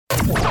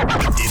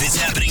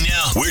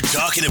We're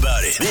talking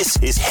about it. This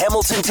is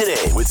Hamilton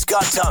Today with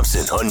Scott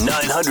Thompson on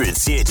 900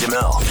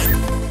 CHML.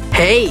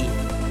 Hey,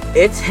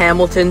 it's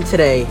Hamilton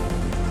Today.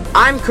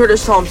 I'm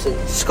Curtis Thompson,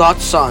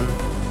 Scott's son.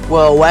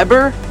 Will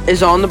Weber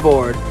is on the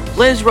board.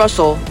 Liz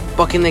Russell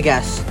booking the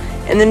guests.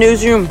 In the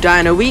newsroom,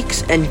 Diana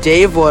Weeks and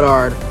Dave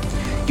Woodard.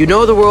 You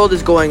know the world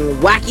is going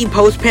wacky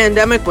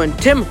post-pandemic when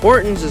Tim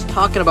Hortons is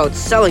talking about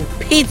selling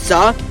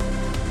pizza.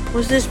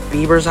 Was this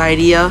Bieber's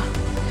idea?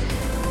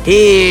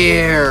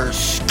 Here's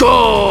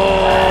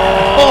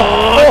Scott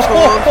Thompson.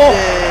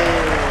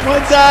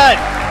 What's that?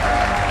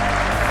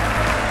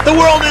 The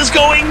world is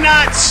going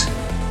nuts.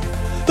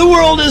 The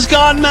world has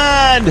gone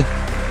mad.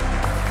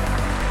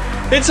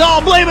 It's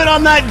all blame it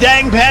on that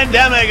dang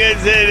pandemic.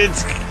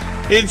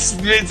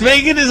 It's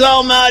making us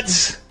all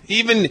nuts.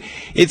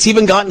 It's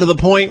even gotten to the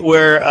point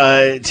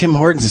where Tim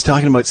Hortons is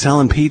talking about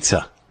selling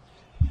pizza.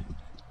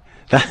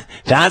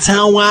 That's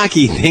how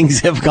wacky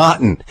things have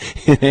gotten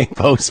in a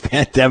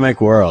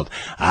post-pandemic world.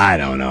 I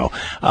don't know.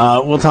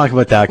 We'll talk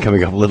about that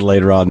coming up a little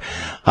later on.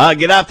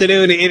 Good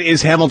afternoon. It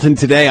is Hamilton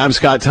Today. I'm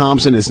Scott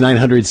Thompson. It's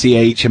 900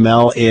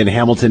 CHML in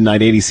Hamilton,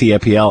 980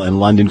 CFPL in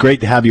London. Great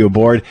to have you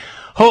aboard.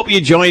 Hope you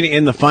join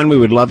in the fun. We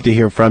would love to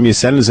hear from you.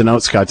 Send us a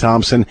note, Scott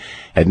Thompson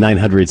at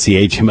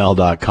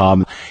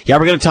 900CHML.com. Yeah,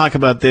 we're going to talk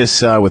about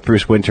this with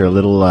Bruce Winter a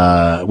little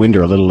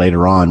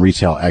later on,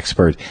 retail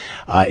expert.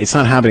 It's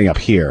not happening up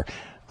here.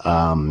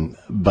 We'll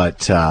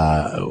wait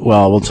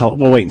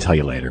and tell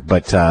you later.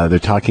 But they're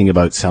talking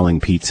about selling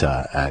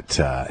pizza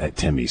at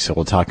Timmy's, so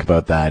we'll talk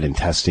about that and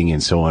testing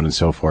and so on and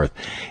so forth,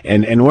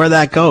 and where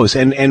that goes.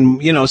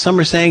 And you know, some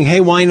are saying,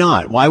 hey, why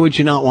not? Why would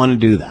you not want to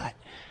do that?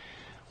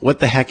 What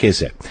the heck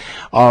is it?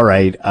 All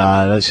right,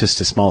 that's just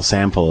a small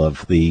sample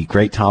of the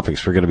great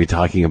topics we're going to be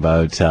talking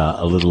about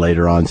a little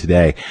later on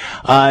today.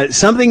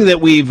 Something that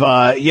we've,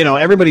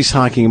 everybody's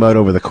talking about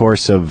over the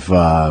course of,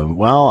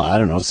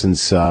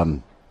 since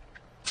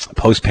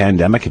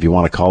post-pandemic, if you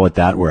want to call it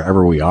that,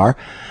 wherever we are.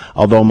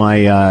 Although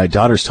my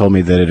daughter's told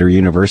me that at her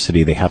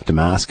university they have to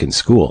mask in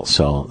school,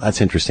 so that's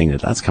interesting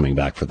that that's coming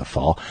back for the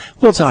fall.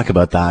 We'll talk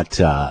about that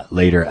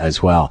later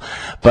as well.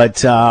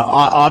 But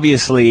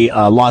obviously,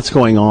 lots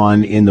going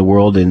on in the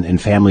world,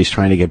 and families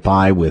trying to get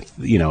by with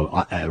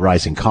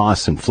rising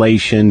costs,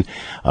 inflation,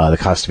 the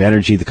cost of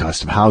energy, the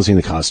cost of housing,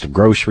 the cost of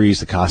groceries,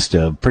 the cost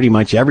of pretty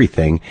much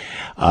everything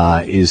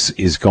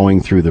is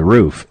going through the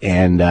roof.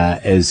 And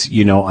as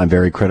you know, I'm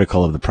very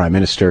critical of the Prime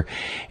Minister,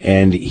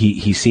 and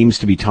he seems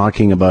to be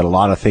talking about a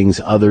lot of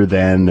things other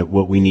than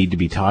what we need to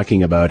be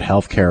talking about.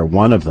 Healthcare,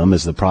 one of them,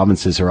 is the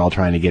provinces are all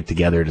trying to get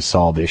together to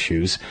solve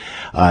issues.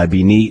 It'd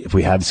be neat if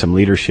we had some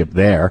leadership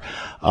there.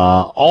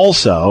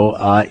 Also,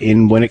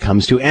 when it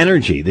comes to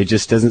energy, there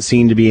just doesn't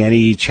seem to be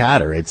any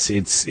chatter.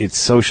 It's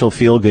social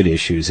feel-good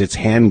issues. It's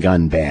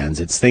handgun bans.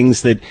 It's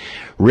things that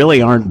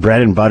really aren't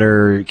bread and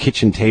butter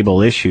kitchen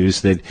table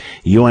issues that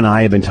you and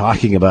I have been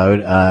talking about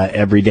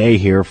every day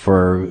here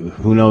for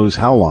who knows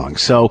how long.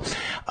 So,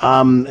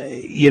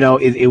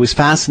 it was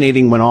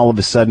fascinating when all of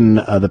a sudden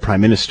the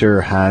Prime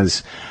Minister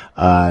has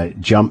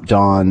jumped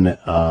on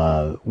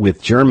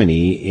with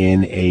Germany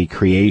in a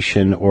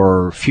creation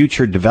or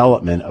future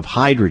development of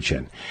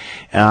hydrogen.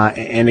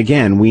 And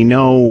again, we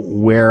know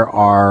where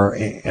our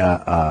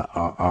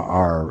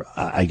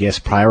I guess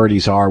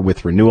priorities are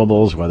with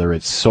renewables, whether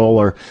it's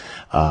solar,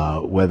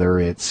 whether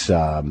it's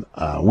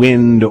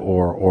wind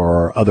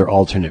or other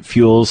alternate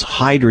fuels,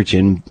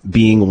 hydrogen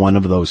being one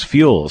of those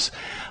fuels.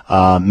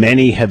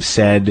 Many have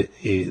said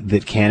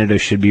that Canada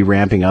should be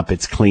ramping up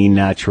its clean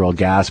natural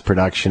gas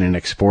production and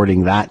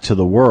exporting that to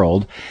the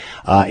world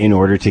in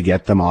order to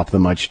get them off the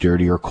much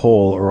dirtier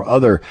coal or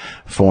other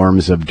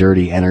forms of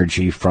dirty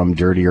energy from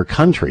dirtier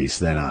countries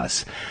than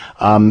us.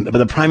 But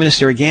the Prime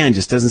Minister, again,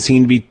 just doesn't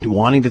seem to be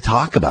wanting to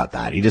talk about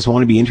that. He doesn't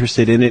want to be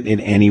interested in it in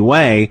any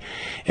way.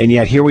 And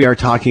yet here we are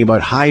talking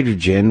about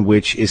hydrogen,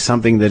 which is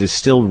something that is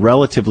still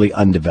relatively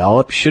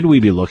undeveloped. Should we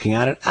be looking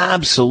at it?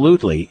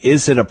 Absolutely.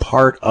 Is it a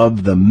part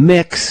of the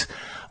mix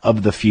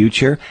of the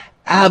future?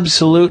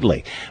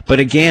 Absolutely. But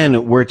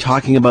again, we're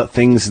talking about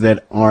things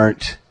that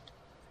aren't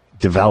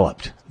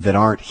developed, that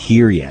aren't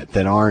here yet,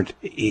 that aren't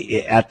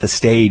at the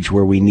stage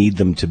where we need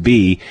them to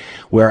be,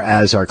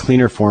 whereas our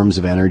cleaner forms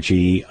of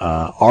energy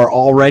are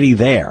already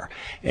there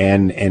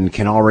and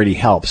can already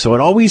help. So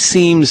it always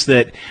seems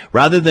that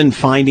rather than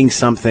finding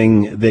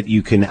something that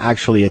you can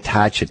actually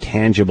attach a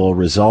tangible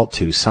result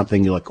to,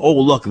 something like, oh,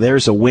 look,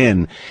 there's a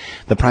win,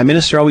 the Prime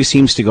Minister always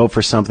seems to go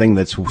for something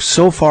that's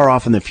so far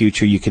off in the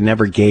future you can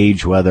never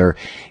gauge whether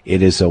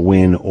it is a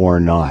win or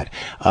not.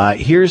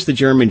 Here's the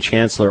German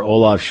Chancellor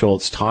Olaf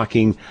Scholz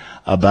talking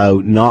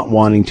about not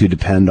wanting to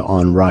depend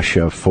on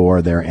Russia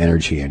for their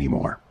energy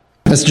anymore.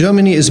 As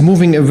Germany is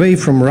moving away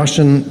from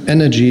Russian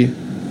energy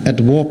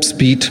at warp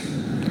speed,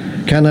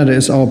 Canada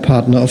is our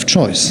partner of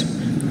choice.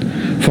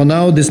 For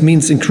now, this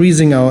means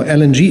increasing our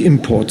LNG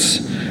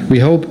imports. We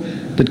hope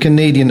that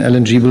Canadian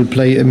LNG will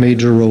play a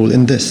major role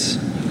in this.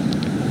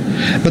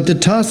 But the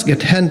task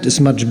at hand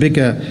is much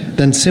bigger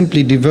than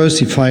simply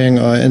diversifying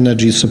our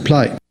energy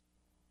supply.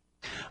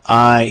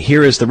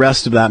 Here is the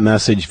rest of that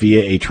message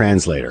via a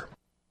translator.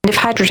 If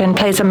hydrogen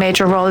plays a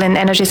major role in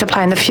energy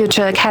supply in the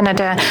future,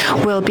 Canada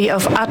will be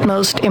of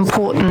utmost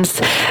importance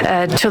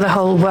to the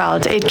whole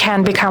world. It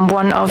can become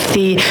one of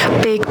the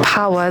big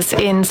powers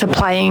in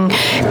supplying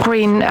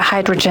green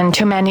hydrogen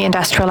to many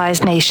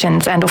industrialized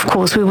nations. And of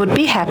course, we would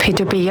be happy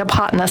to be your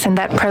partners in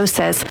that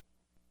process.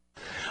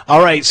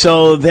 All right,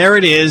 so there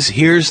it is.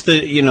 Here's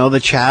the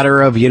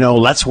chatter of,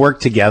 let's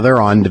work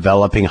together on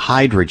developing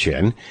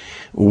hydrogen,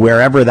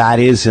 wherever that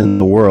is in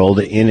the world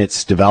in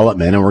its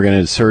development. And we're going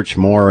to search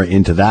more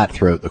into that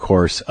throughout the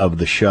course of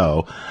the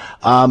show.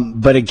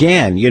 But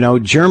again,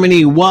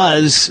 Germany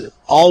was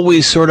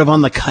always sort of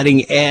on the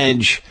cutting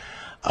edge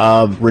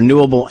of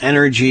renewable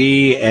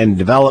energy and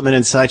development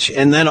and such.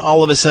 And then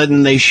all of a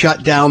sudden they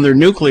shut down their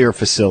nuclear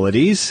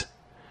facilities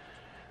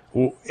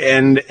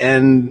and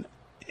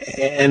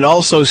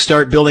also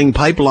start building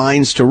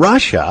pipelines to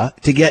Russia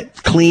to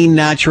get clean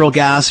natural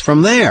gas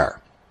from there.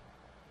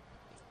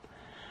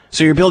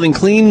 So you're building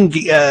clean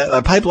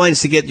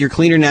pipelines to get your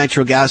cleaner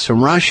natural gas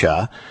from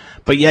Russia,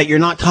 but yet you're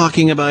not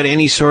talking about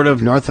any sort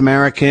of North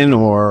American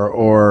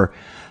or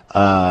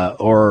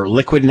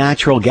liquid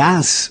natural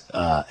gas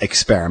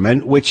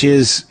experiment, which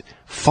is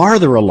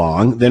farther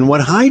along than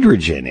what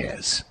hydrogen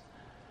is.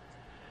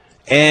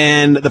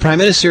 And the Prime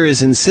Minister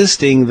is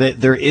insisting that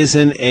there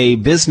isn't a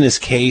business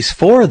case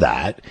for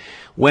that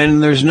when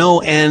there's no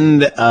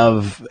end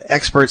of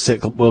experts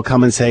that will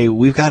come and say,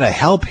 we've got to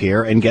help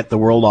here and get the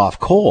world off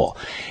coal.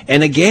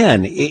 And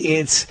again,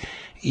 it's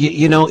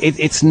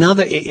not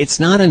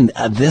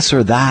a this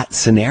or that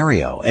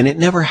scenario, and it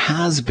never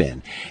has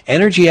been.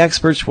 Energy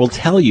experts will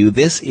tell you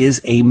this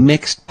is a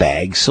mixed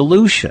bag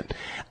solution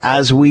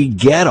as we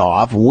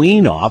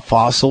wean off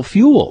fossil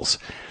fuels.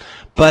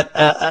 But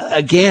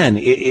again,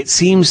 it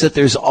seems that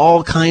there's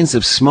all kinds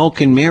of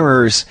smoke and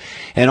mirrors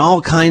and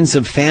all kinds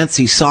of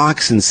fancy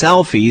socks and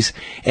selfies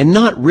and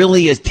not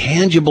really a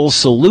tangible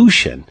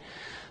solution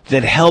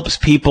that helps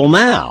people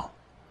now.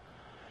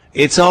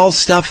 It's all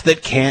stuff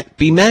that can't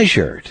be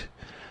measured.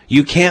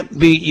 You can't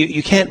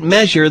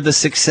measure the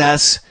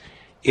success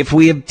if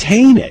we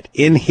obtain it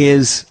in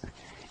his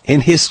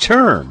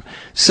term.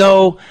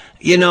 So,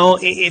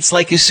 it's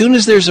like as soon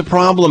as there's a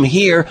problem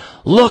here,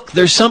 look,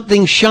 there's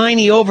something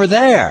shiny over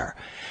there.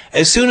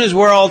 As soon as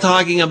we're all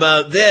talking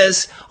about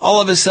this, all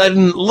of a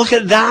sudden, look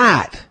at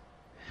that.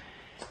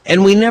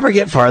 And we never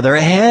get farther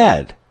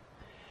ahead.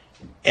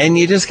 And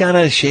you just got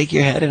to shake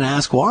your head and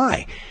ask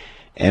why.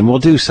 And we'll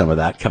do some of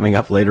that coming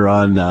up later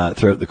on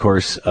throughout the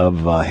course of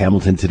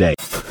Hamilton Today.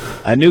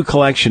 A new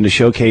collection to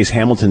showcase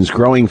Hamilton's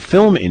growing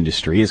film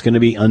industry is going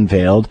to be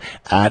unveiled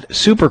at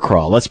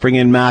Supercrawl. Let's bring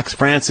in Max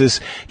Francis,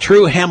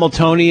 true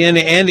Hamiltonian,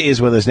 and is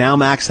with us now.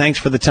 Max, thanks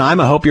for the time.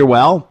 I hope you're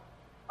well.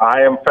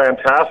 I am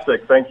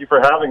fantastic. Thank you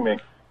for having me.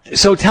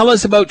 So tell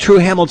us about True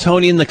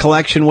Hamiltonian, the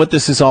collection, what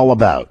this is all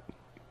about.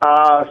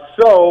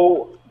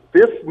 So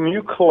this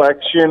new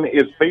collection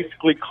is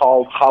basically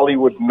called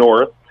Hollywood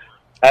North.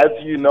 As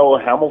you know,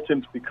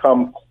 Hamilton's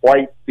become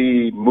quite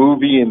the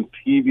movie and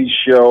TV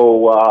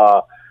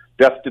show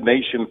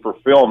destination for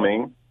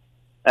filming.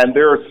 And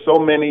there are so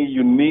many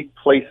unique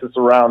places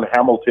around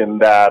Hamilton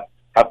that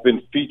have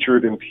been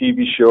featured in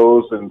TV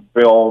shows and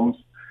films.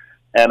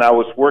 And I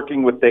was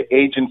working with the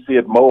agency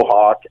at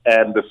Mohawk,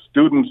 and the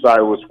students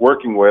I was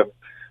working with,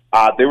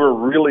 they were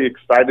really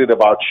excited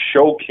about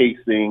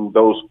showcasing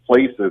those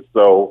places.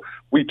 So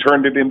we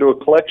turned it into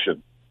a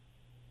collection.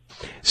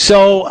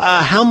 So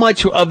how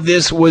much of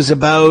this was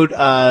about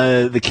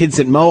the kids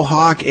at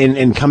Mohawk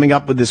and coming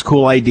up with this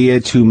cool idea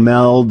to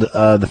meld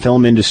the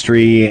film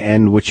industry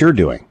and what you're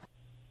doing?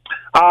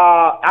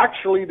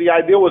 Actually, the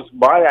idea was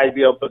my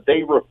idea, but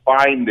they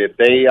refined it.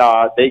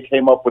 They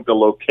came up with the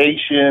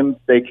locations.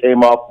 They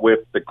came up with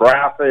the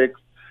graphics.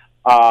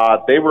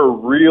 They were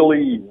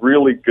really,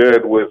 really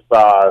good with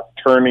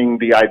turning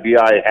the idea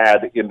I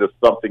had into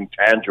something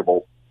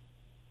tangible.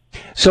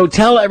 So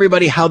tell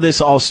everybody how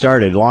this all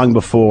started long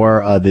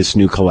before this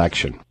new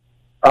collection.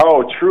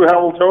 Oh, True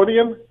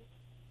Hamiltonian?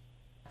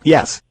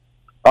 Yes.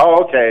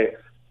 Oh, okay.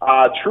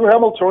 True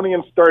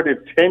Hamiltonian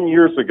started 10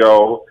 years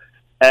ago,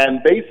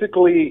 and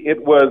basically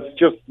it was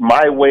just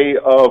my way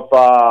of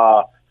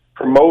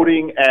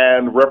promoting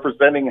and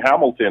representing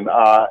Hamilton.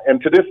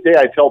 And to this day,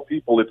 I tell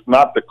people it's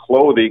not the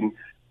clothing,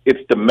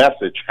 it's the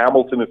message.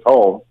 Hamilton is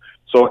home.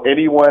 So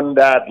anyone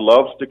that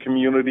loves the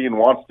community and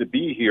wants to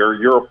be here,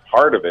 you're a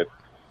part of it.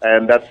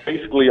 And that's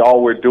basically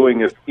all we're doing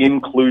is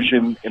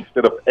inclusion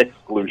instead of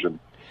exclusion.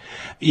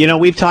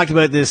 We've talked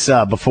about this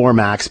before,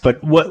 Max,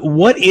 but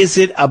what is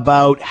it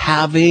about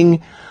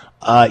having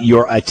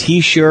a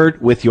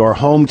T-shirt with your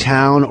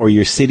hometown or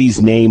your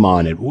city's name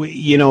on it?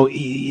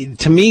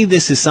 To me,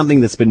 this is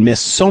something that's been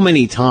missed so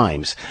many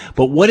times.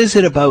 But what is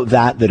it about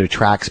that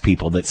attracts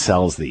people, that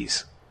sells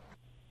these?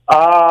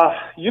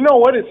 You know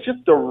what? It's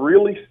just a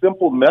really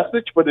simple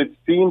message, but it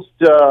seems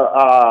to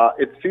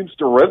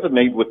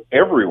resonate with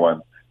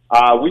everyone.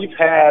 We've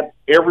had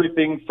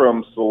everything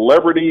from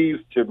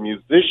celebrities to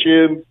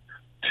musicians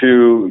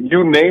to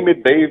you name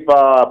it. They've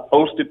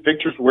posted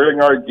pictures wearing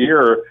our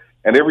gear,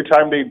 and every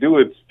time they do,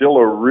 it's still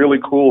a really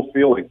cool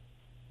feeling.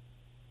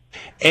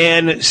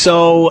 And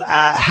so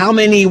how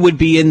many would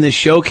be in the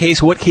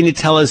showcase? What can you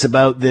tell us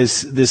about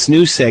this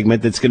new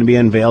segment that's going to be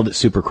unveiled at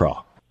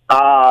Supercrawl?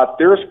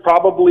 There's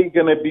probably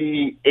going to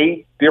be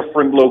 8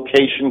 different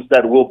locations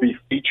that we'll be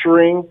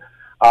featuring.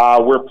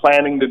 We're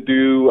planning to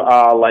do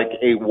like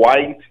a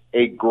white,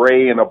 a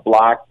gray, and a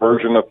black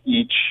version of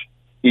each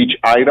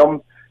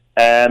item.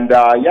 And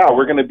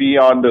we're going to be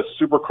on the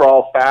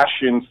Supercrawl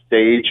fashion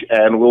stage,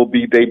 and we'll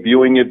be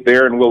debuting it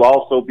there, and we'll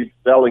also be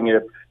selling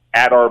it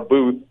at our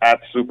booth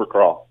at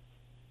Supercrawl.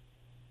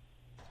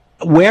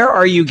 Where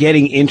are you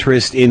getting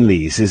interest in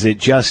these? Is it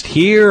just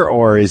here,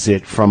 or is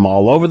it from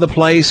all over the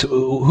place?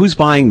 Who's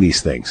buying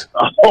these things?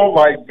 Oh,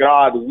 my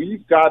God.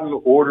 We've gotten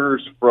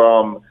orders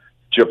from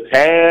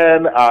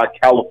Japan,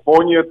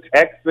 California,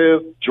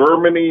 Texas,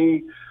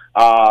 Germany,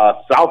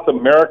 South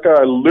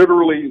America.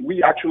 Literally,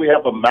 we actually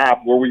have a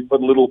map where we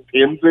put little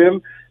pins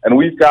in, and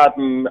we've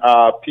gotten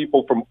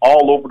people from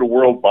all over the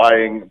world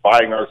buying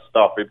our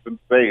stuff. It's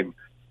insane.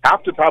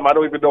 Half the time, I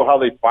don't even know how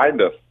they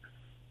find us.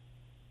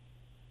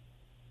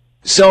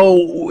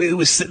 So it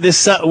was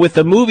this with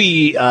the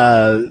movie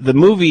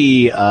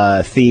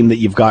theme that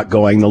you've got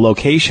going, the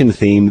location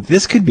theme.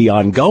 This could be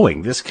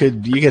ongoing. You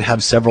could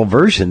have several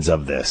versions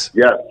of this.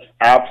 Yes,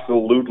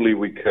 absolutely,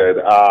 we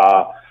could.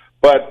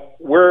 But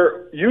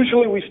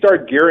we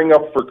start gearing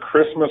up for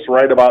Christmas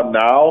right about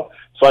now.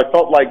 So I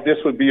felt like this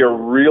would be a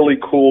really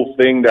cool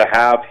thing to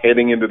have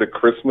heading into the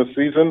Christmas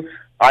season.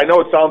 I know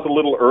it sounds a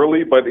little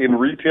early, but in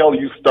retail,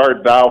 you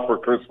start now for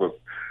Christmas.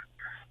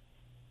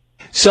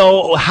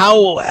 So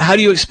how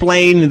do you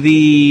explain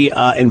the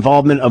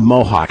involvement of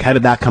Mohawk? How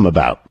did that come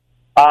about?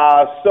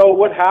 So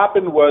what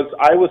happened was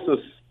I was a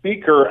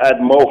speaker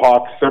at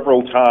Mohawk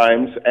several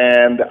times,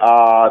 and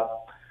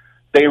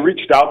they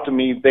reached out to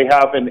me. They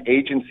have an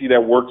agency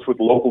that works with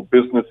local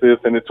businesses,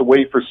 and it's a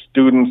way for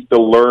students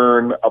to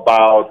learn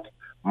about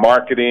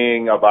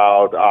marketing,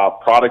 about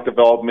product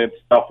development,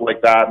 stuff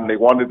like that, and they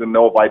wanted to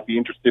know if I'd be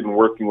interested in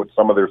working with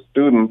some of their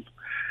students.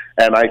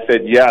 And I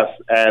said yes,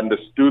 and the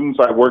students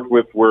I worked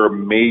with were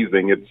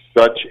amazing. It's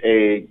such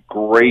a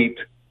great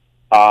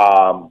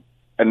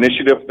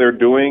initiative they're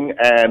doing,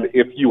 and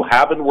if you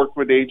haven't worked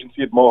with the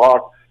agency at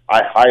Mohawk,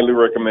 I highly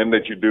recommend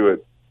that you do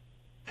it.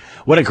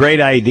 What a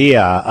great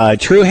idea.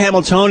 True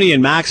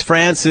Hamiltonian, Max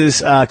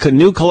France's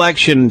new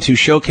collection to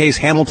showcase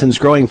Hamilton's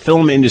growing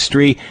film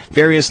industry,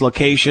 various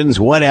locations,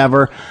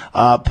 whatever,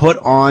 put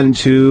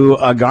onto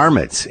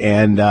garments.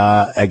 And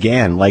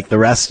again, like the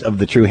rest of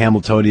the True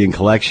Hamiltonian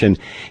collection,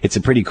 it's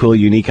a pretty cool,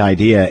 unique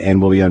idea, and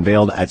will be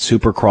unveiled at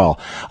Supercrawl.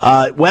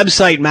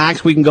 Website,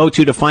 Max, we can go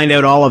to find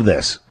out all of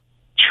this.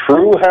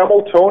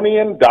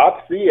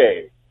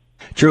 TrueHamiltonian.ca.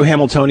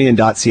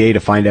 TrueHamiltonian.ca to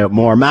find out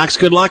more. Max,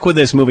 good luck with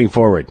this moving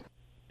forward.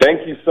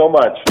 Thank you so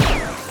much.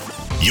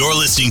 You're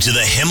listening to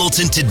the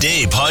Hamilton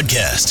Today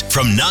podcast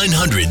from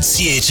 900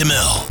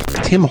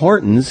 CHML. Tim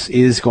Hortons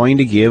is going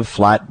to give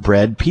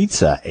flatbread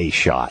pizza a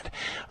shot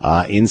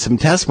in some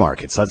test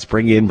markets. Let's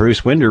bring in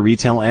Bruce Winder,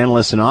 retail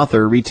analyst and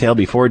author, Retail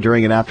Before,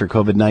 During, and After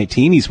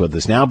COVID-19. He's with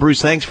us now.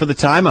 Bruce, thanks for the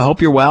time. I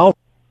hope you're well.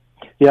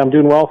 Yeah, I'm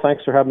doing well.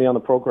 Thanks for having me on the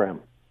program.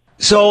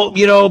 So,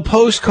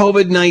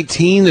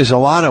 post-COVID-19, there's a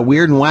lot of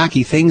weird and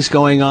wacky things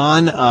going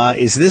on.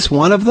 Is this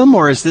one of them,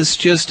 or is this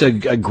just a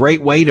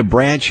great way to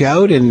branch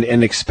out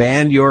and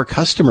expand your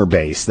customer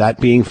base, that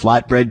being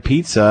flatbread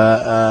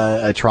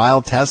pizza, a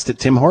trial test at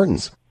Tim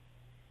Hortons?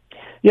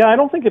 Yeah, I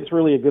don't think it's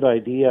really a good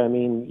idea. I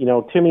mean,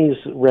 Timmy's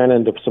ran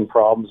into some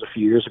problems a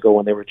few years ago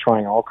when they were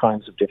trying all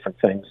kinds of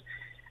different things.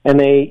 And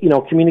they,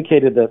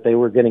 communicated that they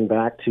were getting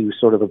back to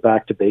sort of a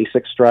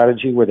back-to-basics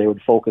strategy where they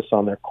would focus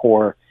on their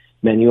core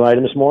menu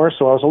items more.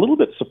 So I was a little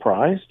bit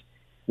surprised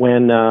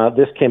when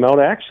this came out.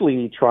 I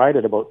actually tried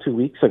it about 2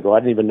 weeks ago. I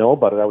didn't even know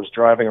about it. I was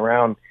driving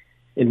around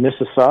in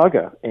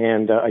Mississauga,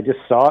 and I just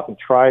saw it and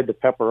tried the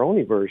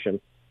pepperoni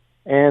version.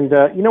 And,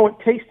 it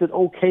tasted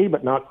okay,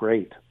 but not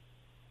great.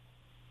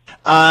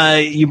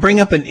 You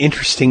bring up an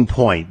interesting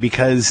point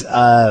because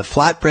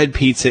flatbread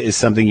pizza is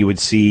something you would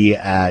see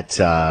at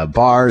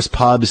bars,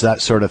 pubs,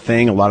 that sort of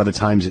thing. A lot of the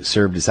times it's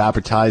served as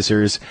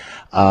appetizers,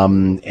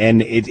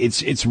 and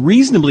it's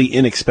reasonably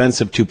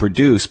inexpensive to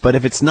produce. But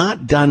if it's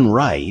not done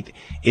right,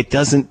 it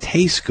doesn't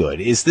taste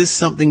good. Is this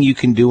something you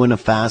can do in a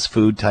fast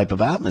food type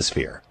of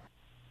atmosphere?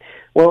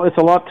 Well, it's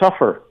a lot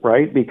tougher,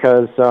 right?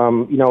 Because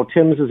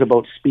Tim's is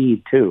about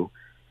speed too.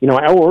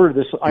 I ordered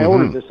this. I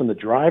ordered this in the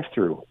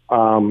drive-through.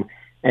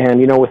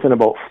 And, within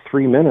about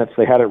 3 minutes,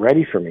 they had it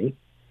ready for me,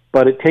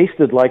 but it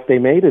tasted like they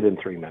made it in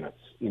 3 minutes,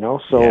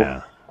 So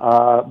yeah.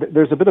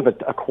 There's a bit of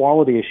a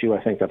quality issue,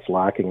 I think, that's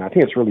lacking. I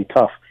think it's really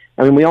tough.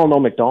 I mean, we all know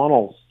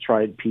McDonald's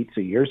tried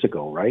pizza years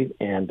ago, right?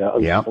 And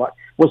it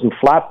wasn't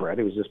flatbread,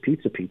 it was just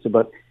pizza,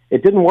 but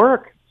it didn't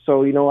work.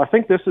 So, I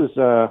think this is,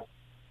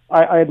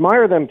 I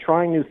admire them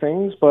trying new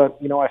things, but,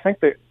 I think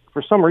that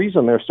for some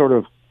reason they're sort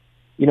of,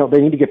 they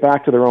need to get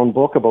back to their own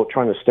book about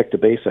trying to stick to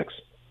basics.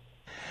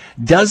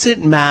 Does it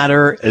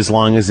matter as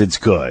long as it's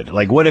good?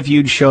 Like, what if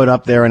you'd showed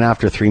up there and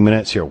after 3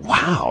 minutes you're,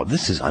 wow,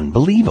 this is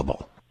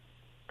unbelievable?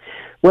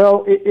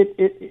 Well,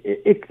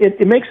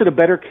 it makes it a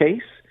better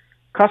case,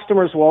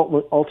 customers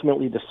will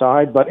ultimately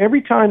decide. But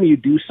every time you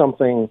do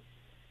something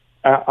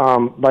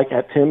like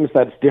at Tim's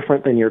that's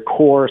different than your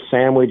core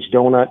sandwich,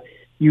 donut,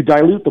 you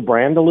dilute the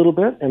brand a little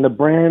bit, and the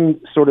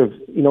brand sort of,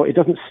 it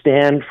doesn't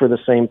stand for the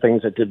same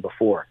things it did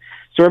before.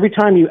 So every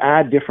time you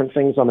add different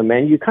things on the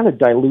menu, you kind of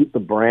dilute the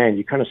brand,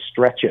 you kind of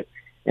stretch it,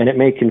 and it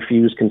may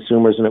confuse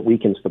consumers and it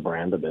weakens the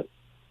brand a bit.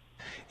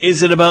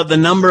 Is it about the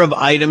number of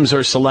items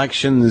or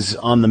selections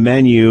on the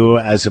menu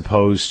as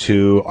opposed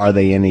to are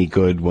they any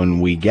good when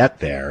we get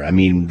there? I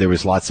mean, there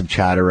was lots of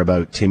chatter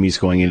about Timmy's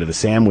going into the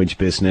sandwich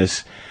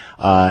business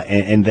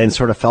and then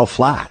sort of fell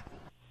flat.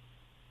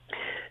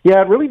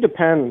 Yeah, it really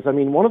depends. I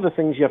mean, one of the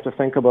things you have to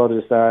think about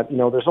is that,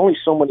 there's only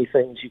so many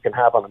things you can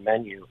have on a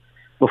menu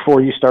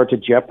before you start to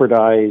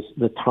jeopardize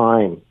the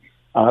time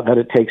that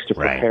it takes to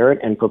prepare it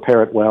and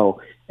prepare it well.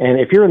 And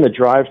if you're in the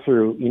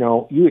drive-through,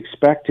 you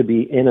expect to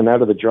be in and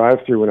out of the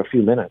drive-through in a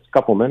few minutes,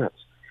 couple minutes.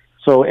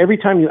 So every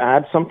time you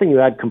add something,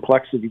 you add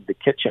complexity to the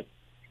kitchen.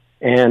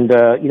 And,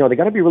 they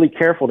got to be really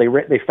careful.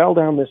 They fell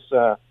down this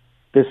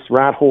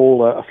rat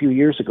hole a few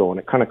years ago, and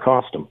it kind of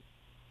cost them.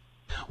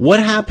 What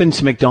happened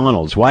to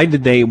McDonald's? Why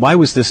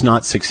was this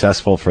not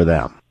successful for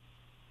them?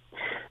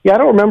 Yeah, I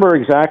don't remember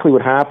exactly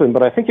what happened,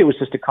 but I think it was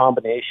just a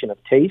combination of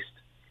taste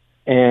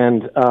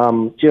and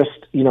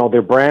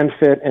their brand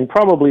fit and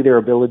probably their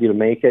ability to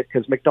make it,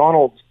 because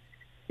McDonald's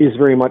is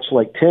very much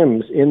like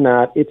Tim's in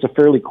that it's a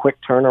fairly quick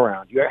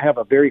turnaround. You have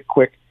a very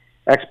quick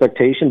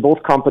expectation.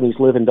 Both companies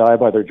live and die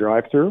by their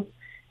drive-through,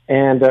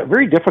 and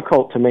very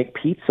difficult to make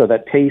pizza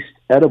that tastes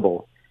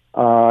edible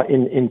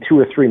in 2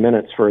 or 3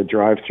 minutes for a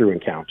drive-through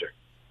encounter.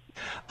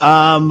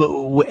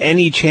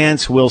 Any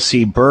chance we'll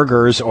see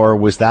burgers, or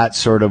was that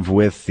sort of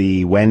with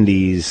the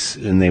Wendy's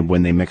and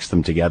when they mixed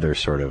them together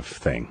sort of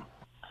thing?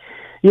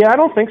 Yeah, I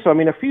don't think so. I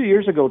mean, a few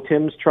years ago,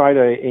 Tim's tried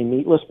a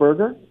meatless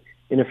burger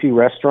in a few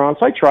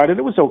restaurants. I tried it.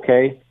 It was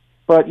okay.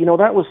 But,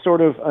 that was sort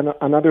of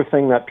another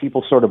thing that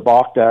people sort of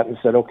balked at and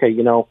said, okay,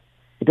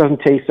 it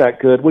doesn't taste that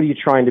good. What are you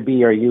trying to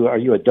be? Are you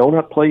a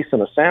donut place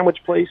and a sandwich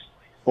place,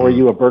 or are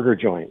you a burger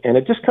joint? And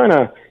it just kind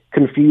of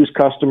confused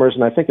customers,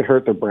 and I think it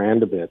hurt their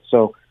brand a bit.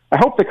 So I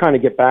hope they kind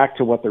of get back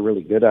to what they're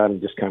really good at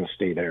and just kind of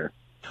stay there.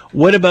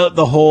 What about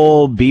the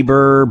whole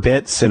Bieber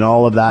bits and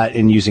all of that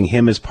and using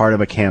him as part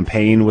of a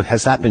campaign?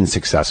 Has that been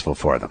successful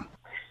for them?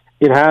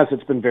 It has.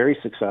 It's been very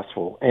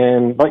successful.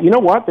 But you know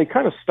what? They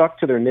kind of stuck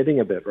to their knitting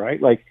a bit, right?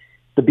 Like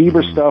the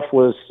Bieber stuff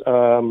was,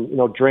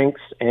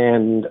 drinks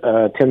and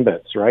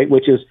Timbits, right?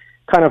 Which is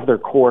kind of their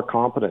core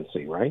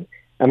competency, right?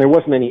 And there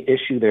wasn't any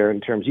issue there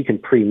in terms you can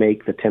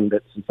pre-make the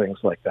Timbits and things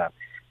like that.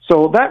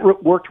 So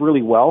that worked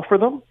really well for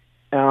them.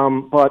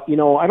 But,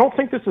 I don't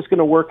think this is going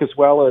to work as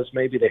well as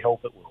maybe they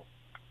hope it will.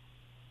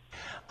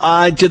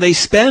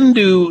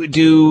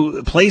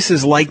 Do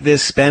places like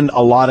this spend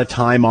a lot of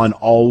time on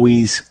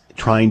always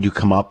trying to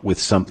come up with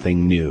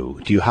something new?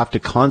 Do you have to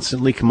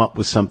constantly come up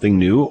with something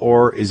new,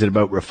 or is it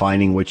about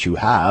refining what you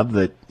have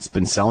that's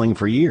been selling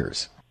for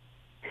years?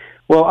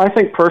 Well, I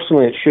think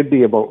personally it should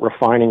be about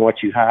refining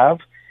what you have.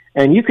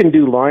 And you can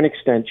do line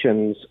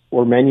extensions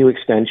or menu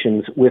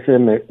extensions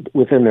within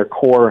their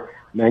core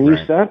menu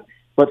set.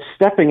 But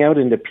stepping out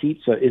into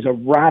pizza is a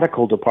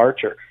radical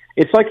departure.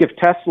 It's like if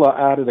Tesla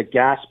added a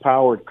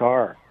gas-powered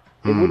car.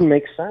 It wouldn't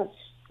make sense,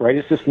 right?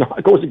 It's just not.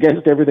 It goes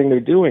against everything they're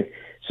doing.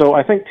 So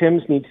I think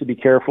Tim's needs to be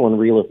careful and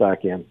reel it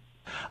back in.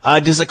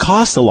 Does it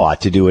cost a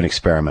lot to do an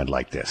experiment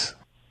like this?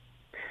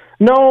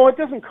 No, it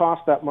doesn't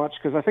cost that much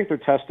because I think they're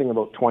testing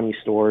about 20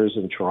 stores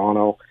in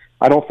Toronto.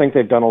 I don't think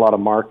they've done a lot of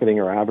marketing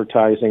or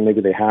advertising.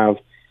 Maybe they have.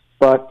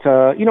 But,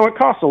 it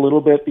costs a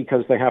little bit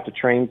because they have to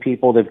train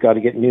people. They've got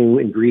to get new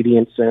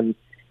ingredients in,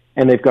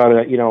 and they've got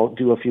to,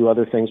 do a few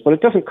other things. But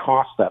it doesn't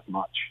cost that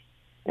much.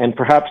 And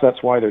perhaps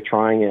that's why they're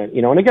trying it.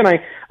 And again,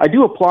 I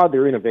do applaud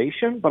their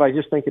innovation, but I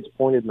just think it's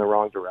pointed in the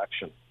wrong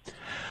direction.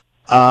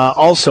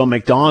 Also,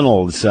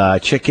 McDonald's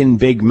Chicken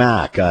Big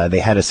Mac. They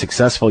had a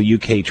successful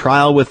UK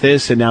trial with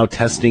this and now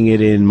testing it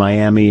in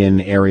Miami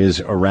and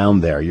areas around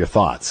there. Your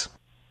thoughts?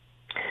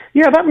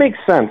 Yeah, that makes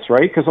sense,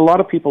 right? Because a lot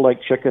of people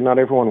like chicken. Not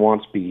everyone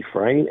wants beef,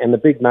 right? And the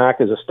Big Mac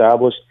is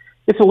established.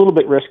 It's a little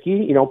bit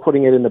risky,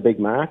 putting it in the Big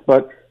Mac,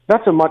 but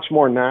that's a much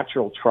more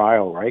natural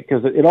trial, right?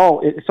 Because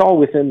it's all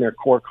within their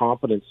core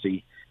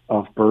competency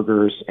of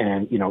burgers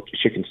and,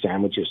 chicken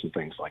sandwiches and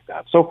things like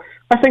that. So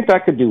I think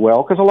that could do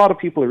well because a lot of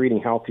people are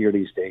eating healthier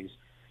these days.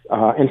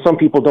 And some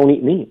people don't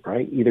eat meat,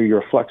 right? Either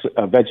you're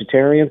a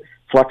vegetarian,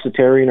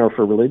 flexitarian, or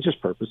for religious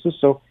purposes.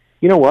 So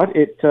you know what?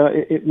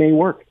 It may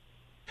work.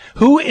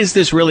 Who is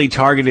this really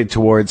targeted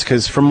towards?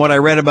 Because from what I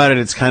read about it,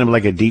 it's kind of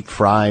like a deep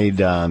fried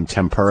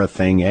tempura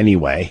thing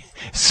anyway.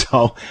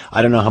 So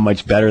I don't know how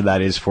much better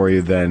that is for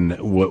you than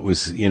what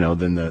was,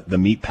 than the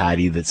meat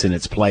patty that's in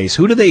its place.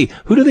 Who do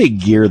they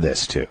gear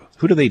this to?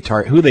 Who do they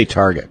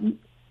target?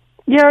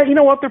 Yeah, you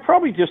know what? They're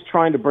probably just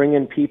trying to bring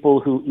in people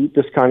who eat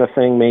this kind of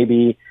thing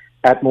maybe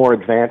at more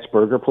advanced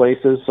burger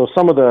places. So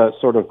some of the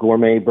sort of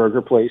gourmet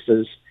burger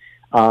places,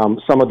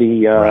 some of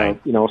the,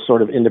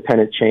 sort of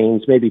independent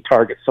chains maybe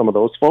target some of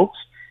those folks.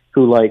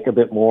 who like a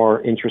bit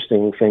more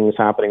interesting things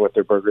happening with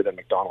their burger than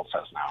McDonald's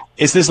has now.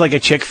 Is this like a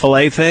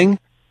Chick-fil-A thing?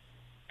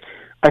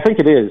 I think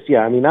it is, yeah.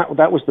 I mean,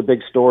 that was the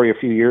big story a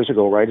few years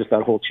ago, right, is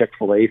that whole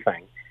Chick-fil-A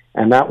thing.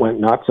 And that went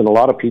nuts, and a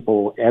lot of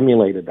people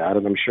emulated that,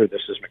 and I'm sure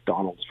this is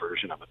McDonald's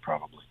version of it,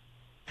 probably.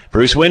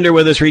 Bruce Winder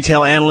with us,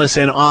 retail analyst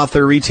and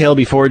author, Retail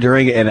Before,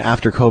 During, and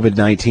After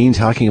COVID-19,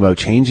 talking about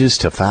changes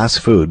to fast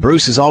food.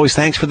 Bruce, as always,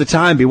 thanks for the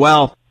time. Be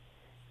well.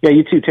 Yeah,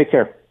 you too. Take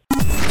care.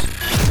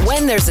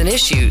 When there's an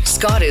issue,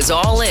 Scott is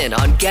all in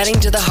on getting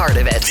to the heart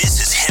of it.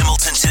 This is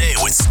Hamilton Today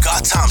with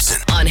Scott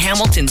Thompson on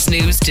Hamilton's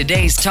News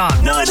Today's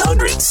Talk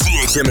 900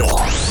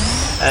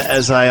 CHML.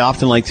 As I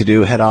often like to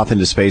do, head off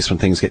into space when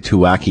things get too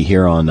wacky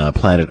here on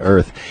planet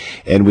Earth.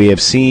 And we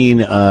have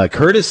seen,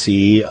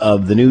 courtesy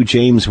of the new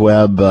James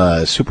Webb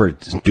super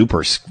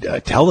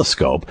duper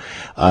telescope,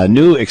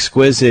 new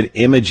exquisite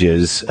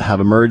images have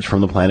emerged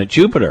from the planet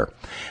Jupiter.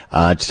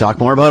 To talk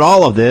more about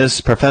all of this,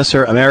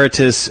 Professor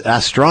Emeritus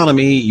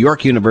Astronomy,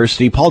 York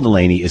University, Paul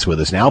Delaney is with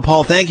us now.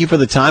 Paul, thank you for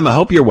the time. I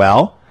hope you're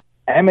well.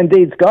 I am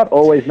indeed, Scott.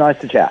 Always nice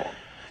to chat.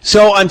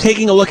 So I'm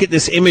taking a look at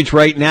this image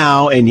right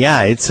now, and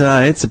yeah, it's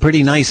a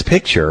pretty nice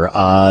picture.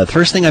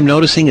 First thing I'm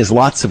noticing is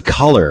lots of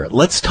color.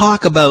 Let's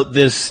talk about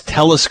this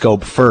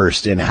telescope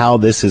first and how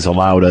this has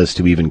allowed us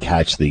to even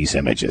catch these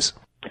images.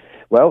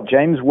 Well,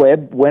 James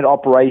Webb went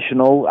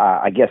operational,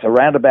 I guess,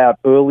 around about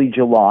early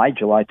July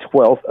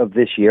 12th of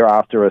this year,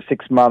 after a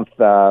 6-month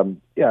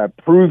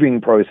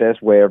proving process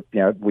where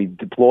we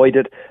deployed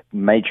it,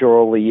 made sure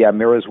all the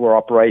mirrors were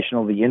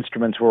operational, the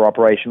instruments were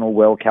operational,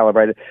 well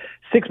calibrated.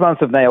 6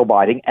 months of nail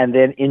biting, and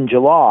then in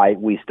July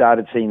we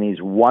started seeing these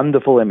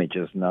wonderful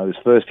images. And those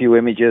first few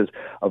images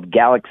of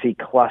galaxy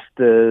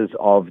clusters,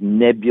 of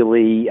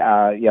nebulae,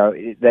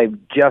 they've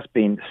just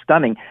been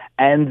stunning.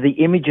 And the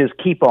images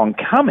keep on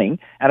coming.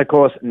 And of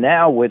course,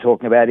 now we're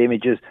talking about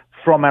images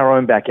from our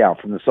own backyard,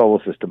 from the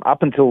solar system.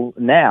 Up until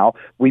now,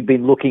 we've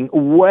been looking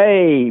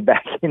way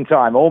back in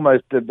time,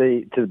 almost to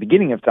the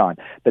beginning of time.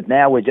 But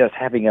now we're just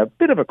having a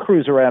bit of a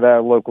cruise around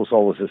our local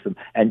solar system,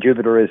 and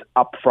Jupiter is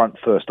up front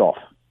first off.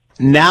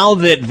 Now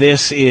that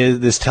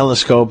this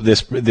telescope,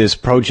 this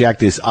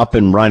project is up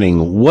and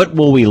running, what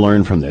will we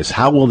learn from this?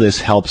 How will this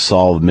help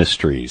solve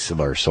mysteries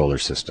of our solar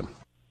system?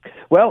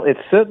 Well, it's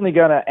certainly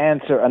going to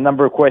answer a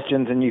number of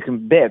questions, and you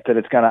can bet that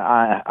it's going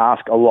to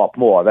ask a lot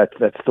more.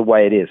 That's the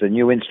way it is. A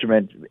new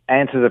instrument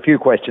answers a few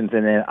questions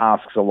and then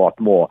asks a lot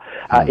more.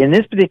 In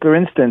this particular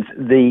instance,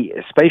 the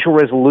spatial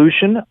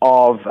resolution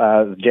of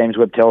the James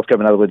Webb Telescope,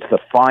 in other words, the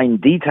fine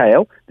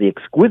detail, the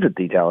exquisite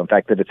detail, in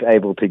fact, that it's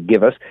able to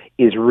give us,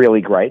 is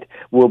really great.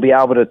 We'll be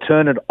able to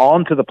turn it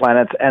onto the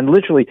planets and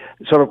literally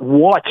sort of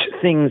watch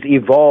things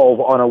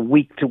evolve on a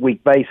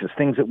week-to-week basis.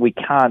 Things that we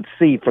can't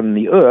see from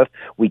the Earth,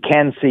 we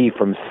can see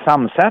from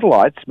some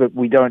satellites, but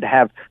we don't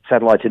have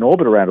satellites in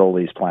orbit around all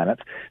these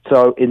planets.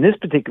 So in this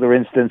particular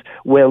instance,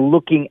 we're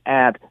looking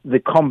at the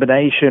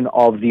combination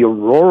of the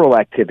auroral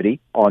activity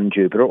on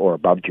Jupiter, or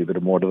above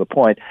Jupiter, more to the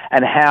point,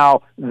 and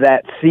how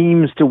that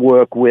seems to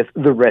work with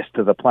the rest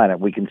of the planet.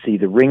 We can see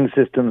the ring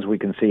systems, we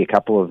can see a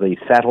couple of the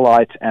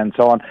satellites, and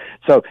so on.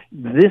 So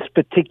this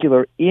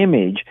particular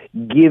image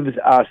gives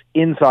us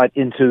insight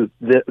into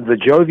the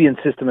Jovian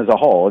system as a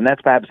whole, and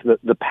that's perhaps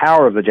the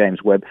power of the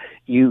James Webb.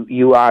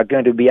 You are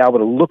going to be able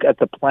to look at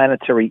the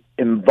planetary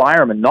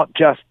environment, not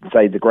just,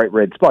 say, the Great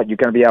Red Spot. You're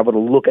going to be able to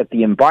look at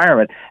the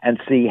environment and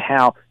see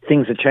how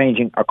things are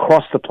changing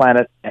across the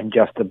planet and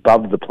just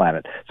above the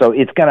planet. So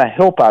it's going to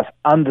help us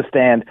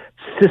understand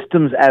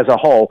systems as a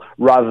whole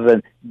rather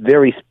than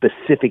very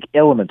specific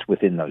elements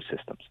within those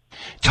systems.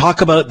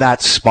 Talk about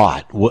that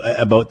spot,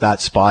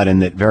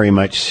 and that very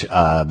much,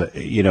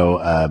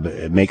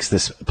 makes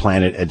this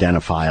planet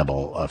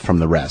identifiable from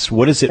the rest.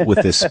 What is it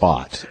with this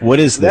spot? What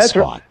is this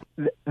spot?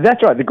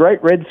 That's right. The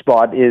Great Red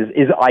Spot is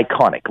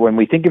iconic. When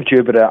we think of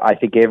Jupiter, I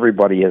think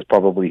everybody has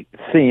probably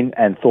seen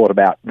and thought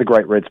about the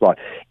Great Red Spot.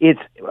 It's,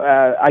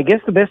 I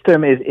guess the best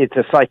term is it's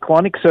a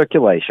cyclonic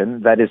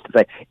circulation. That is to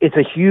say, it's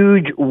a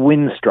huge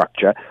wind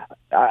structure.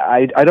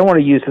 I don't want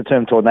to use the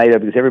term tornado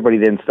because everybody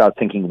then starts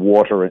thinking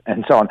water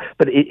and so on.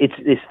 But it's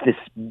this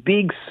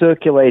big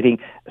circulating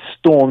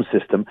storm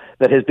system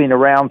that has been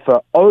around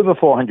for over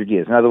 400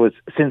 years. In other words,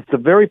 since the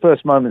very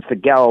first moments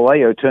that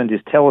Galileo turned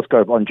his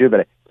telescope on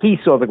Jupiter, he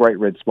saw the Great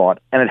Red Spot,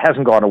 and it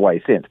hasn't gone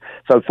away since.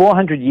 So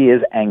 400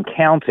 years and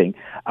counting.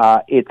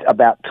 It's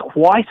about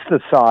twice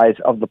the size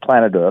of the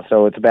planet Earth,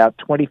 so it's about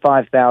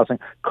 25,000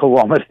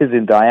 kilometers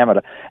in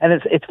diameter. And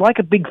it's like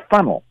a big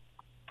funnel.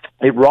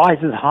 It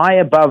rises high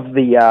above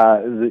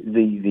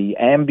the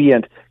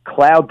ambient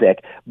cloud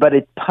deck, but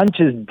it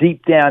punches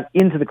deep down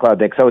into the cloud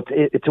deck. So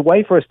it's a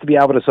way for us to be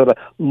able to sort of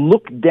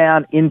look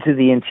down into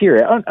the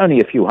interior,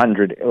 only a few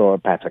hundred or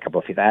perhaps a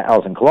couple of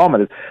thousand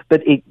kilometers,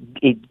 but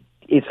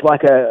it's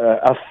like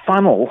a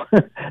funnel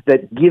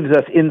that gives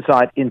us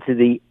insight into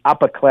the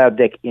upper cloud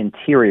deck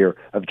interior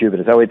of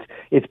Jupiter. So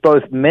it's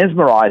both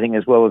mesmerizing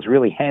as well as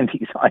really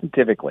handy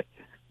scientifically.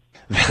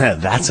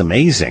 That's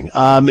amazing.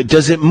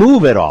 Does it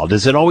move at all?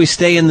 Does it always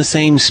stay in the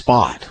same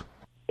spot?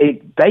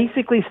 It it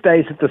basically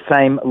stays at the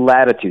same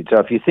latitude. So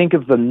if you think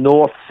of the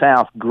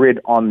north-south grid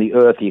on the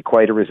Earth, the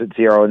equator is at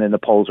 0 and then the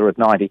poles are at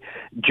 90.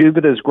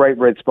 Jupiter's great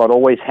red spot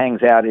always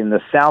hangs out in the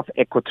south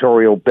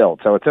equatorial belt.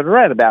 So it's at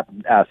around about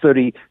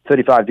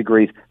 35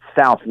 degrees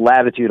south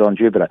latitude on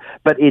Jupiter.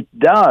 But it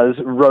does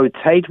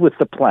rotate with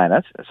the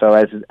planet. So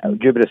as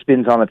Jupiter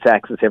spins on its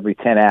axis every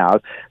 10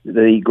 hours,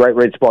 the great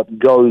red spot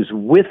goes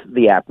with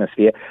the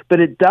atmosphere. But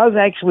it does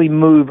actually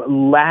move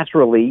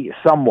laterally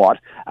somewhat.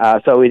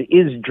 So it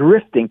is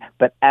drifting,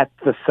 but at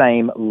the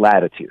same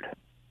latitude.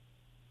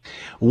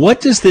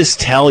 What does this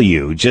tell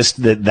you?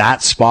 Just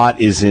that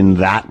spot is in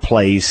that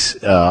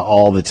place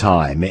all the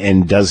time,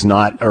 and does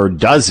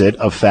it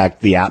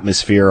affect the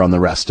atmosphere on the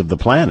rest of the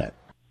planet?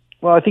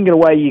 Well, I think in a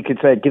way you could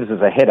say it gives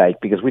us a headache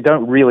because we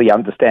don't really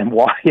understand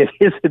why it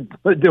is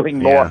doing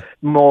more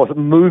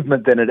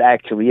movement than it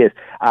actually is.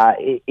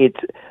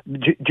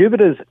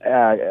 Jupiter's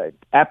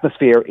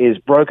atmosphere is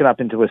broken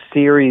up into a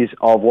series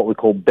of what we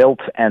call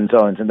belts and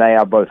zones, and they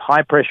are both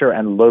high pressure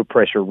and low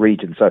pressure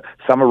regions. So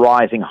some are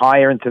rising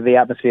higher into the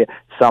atmosphere,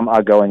 some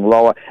are going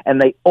lower, and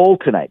they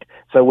alternate.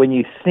 So when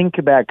you think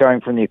about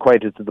going from the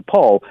equator to the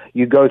pole,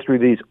 you go through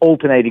these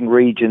alternating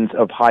regions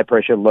of high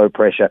pressure, low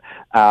pressure,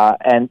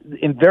 and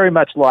in very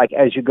much like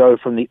as you go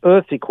from the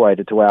Earth's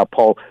equator to our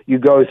pole, you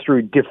go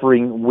through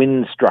differing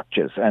wind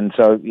structures. And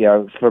so,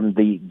 from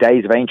the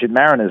days of ancient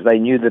mariners, they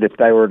knew that if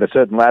they were at a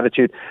certain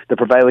latitude, the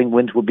prevailing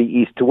wind would be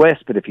east to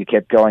west, but if you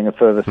kept going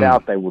further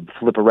south, they would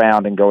flip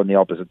around and go in the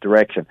opposite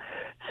direction.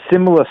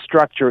 Similar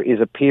structure is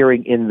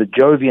appearing in the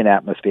Jovian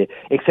atmosphere,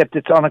 except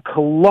it's on a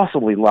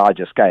colossally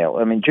larger scale.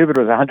 I mean,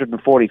 Jupiter is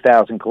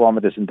 140,000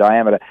 kilometers in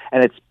diameter,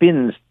 and it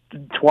spins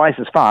twice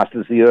as fast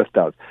as the Earth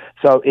does.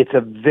 So it's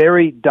a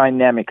very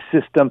dynamic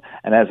system,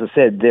 and as I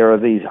said, there are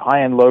these high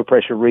and low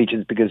pressure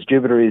regions because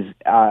Jupiter is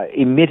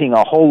emitting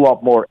a whole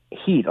lot more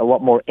heat, a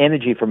lot more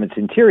energy from its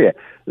interior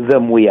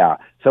than we are.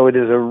 So it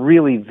is a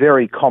really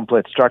very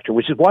complex structure,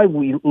 which is why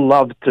we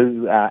love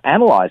to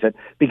analyze it,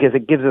 because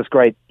it gives us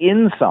great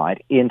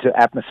insight into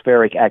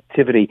atmospheric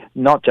activity,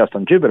 not just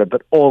on Jupiter,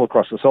 but all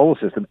across the solar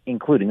system,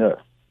 including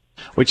Earth.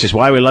 Which is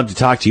why we love to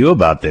talk to you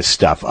about this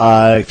stuff.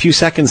 A few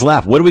seconds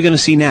left. What are we going to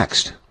see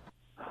next?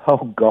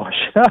 Oh, gosh.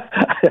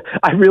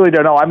 I really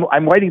don't know.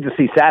 I'm waiting to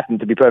see Saturn,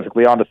 to be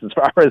perfectly honest, as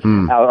far as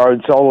our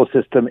own solar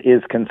system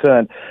is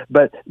concerned.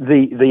 But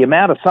the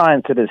amount of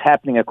science that is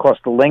happening across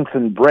the length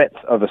and breadth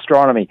of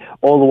astronomy,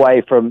 all the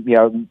way from,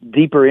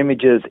 deeper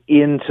images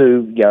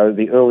into,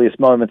 the earliest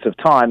moments of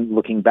time,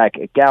 looking back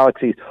at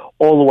galaxies,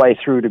 all the way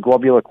through to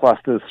globular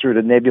clusters, through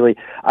to nebulae.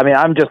 I mean,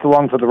 I'm just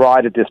along for the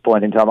ride at this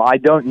point in time. I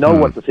don't know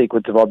what the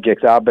sequence of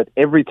objects are, but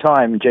every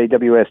time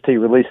JWST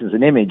releases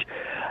an image,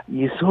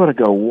 you sort of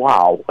go,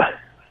 wow.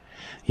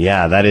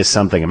 Yeah, that is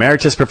something.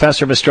 Emeritus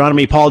Professor of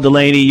Astronomy, Paul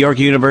Delaney, York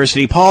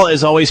University. Paul,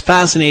 as always,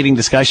 fascinating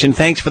discussion.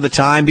 Thanks for the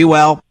time. Be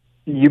well.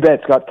 You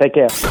bet, Scott. Take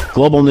care.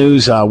 Global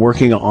News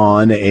working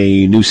on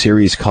a new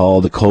series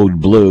called Code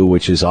Blue,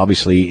 which is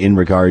obviously in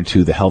regard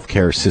to the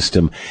healthcare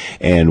system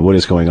and what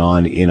is going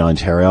on in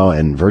Ontario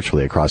and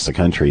virtually across the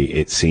country,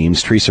 it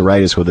seems. Teresa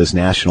Wright is with us,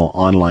 national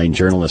online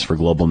journalist for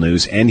Global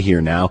News and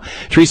Here Now.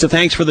 Teresa,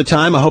 thanks for the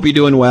time. I hope you're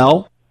doing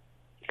well.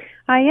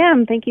 I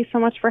am. Thank you so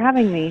much for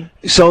having me.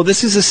 So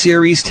this is a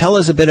series. Tell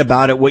us a bit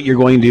about it, what you're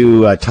going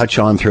to touch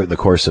on throughout the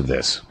course of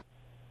this.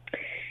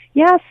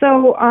 Yeah,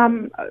 so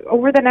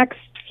over the next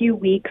few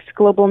weeks,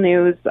 Global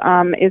News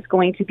is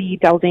going to be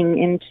delving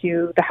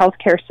into the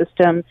healthcare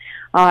system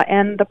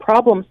and the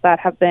problems that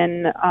have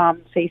been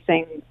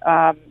facing,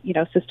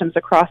 systems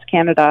across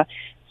Canada.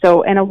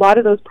 So, and a lot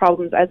of those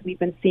problems, as we've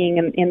been seeing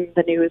in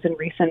the news in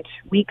recent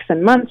weeks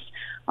and months,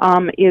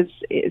 is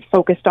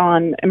focused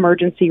on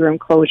emergency room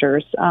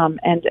closures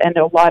and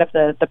a lot of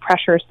the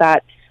pressures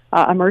that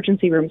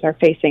emergency rooms are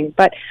facing.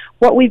 But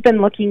what we've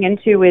been looking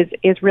into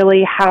is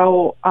really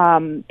how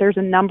there's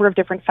a number of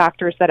different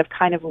factors that have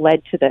kind of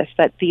led to this,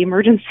 that the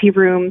emergency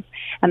rooms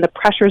and the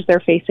pressures they're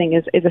facing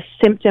is a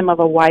symptom of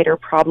a wider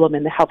problem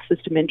in the health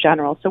system in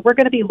general. So we're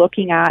going to be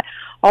looking at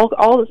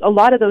a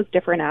lot of those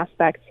different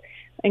aspects,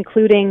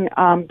 including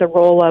the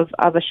role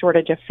of a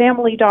shortage of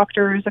family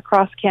doctors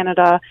across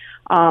Canada,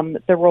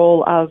 the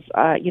role of,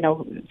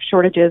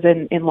 shortages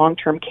in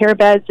long-term care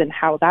beds and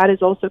how that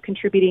is also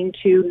contributing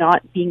to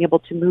not being able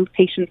to move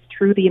patients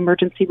through the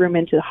emergency room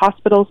into the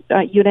hospital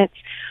units.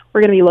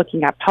 We're going to be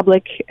looking at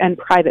public and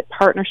private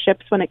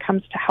partnerships when it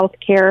comes to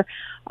healthcare,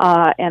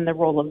 and the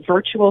role of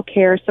virtual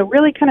care. So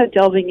really kind of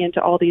delving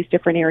into all these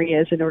different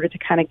areas in order to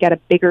kind of get a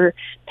bigger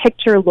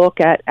picture look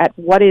at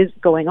what is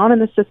going on in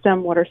the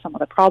system, what are some of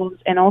the problems,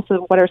 and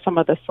also what are some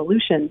of the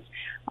solutions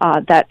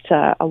that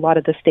a lot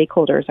of the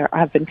stakeholders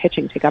have been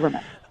pitching to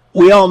government.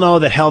 We all know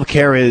that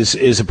healthcare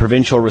is a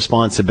provincial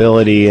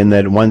responsibility, and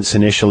that once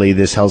initially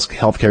this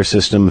healthcare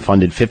system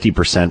funded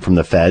 50% from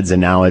the feds,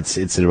 and now it's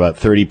at about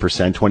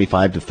 30%,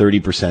 25 to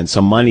 30%. So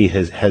money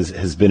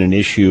has been an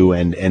issue,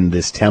 and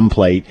this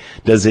template,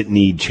 does it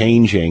need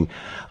changing?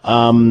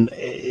 Are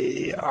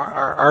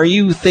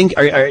you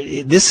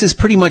this is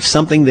pretty much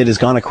something that is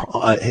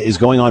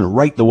going on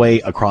right the way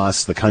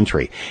across the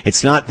country?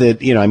 It's not that,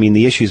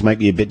 the issues might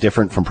be a bit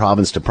different from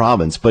province to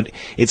province, but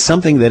it's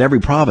something that every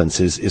province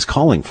is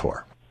calling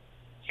for.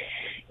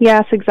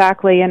 Yes,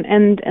 exactly.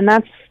 And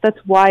that's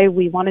why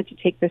we wanted to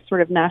take this sort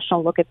of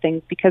national look at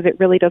things, because it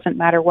really doesn't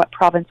matter what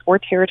province or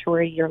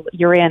territory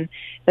you're in.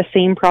 The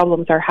same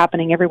problems are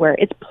happening everywhere.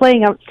 It's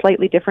playing out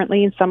slightly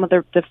differently, and some of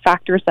the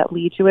factors that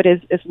lead to it is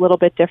a little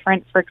bit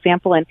different. For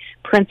example, in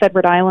Prince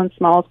Edward Island,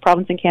 smallest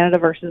province in Canada,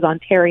 versus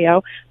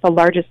Ontario, the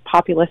largest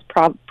populous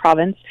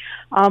province.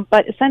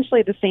 But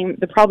essentially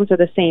the problems are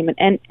the same.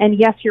 And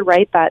yes, you're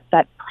right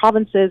that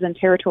provinces and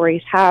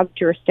territories have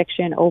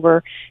jurisdiction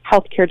over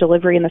healthcare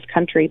delivery in this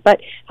country.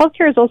 But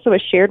healthcare is also a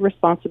shared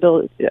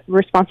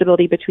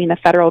responsibility between the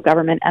federal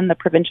government and the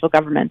provincial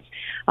governments,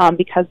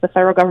 because the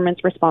federal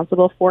government's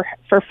responsible for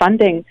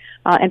funding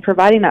and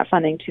providing that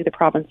funding to the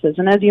provinces.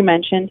 And as you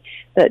mentioned,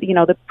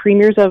 the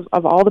premiers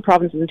of all the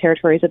provinces and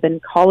territories have been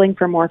calling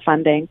for more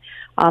funding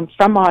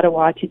from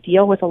Ottawa to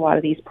deal with a lot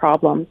of these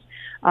problems.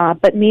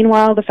 But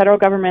meanwhile, the federal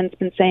government's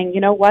been saying,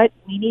 you know what,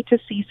 we need to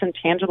see some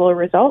tangible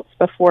results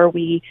before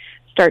we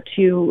start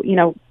to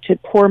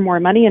pour more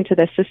money into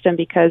this system,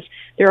 because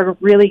there are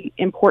really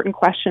important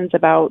questions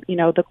about,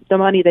 the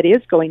money that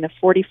is going, the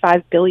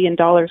 $45 billion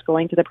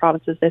going to the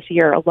provinces this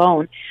year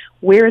alone.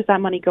 Where is that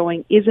money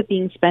going? Is it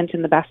being spent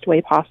in the best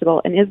way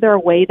possible? And is there a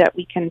way that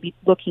we can be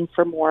looking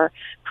for more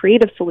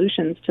creative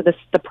solutions to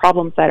the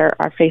problems that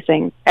are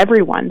facing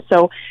everyone?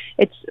 So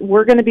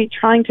we're going to be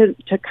trying to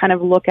kind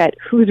of look at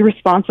who's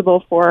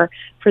responsible for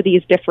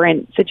these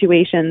different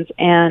situations,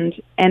 and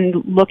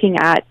looking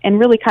at and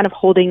really kind of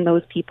holding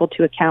those people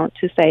to account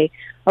to say,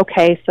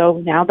 okay, so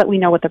now that we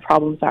know what the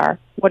problems are,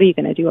 what are you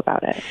going to do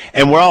about it?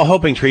 And we're all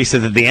hoping, Teresa,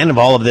 that the end of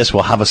all of this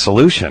will have a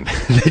solution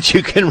that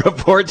you can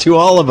report to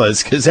all of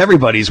us, because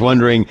everybody's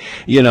wondering,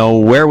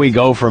 where we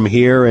go from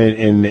here,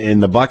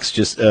 and the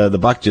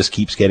buck just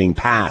keeps getting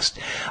passed.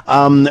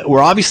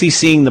 We're obviously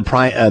seeing the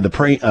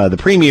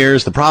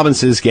premiers, the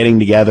provinces getting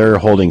together,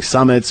 holding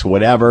summits,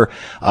 whatever.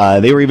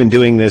 They were even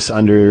doing this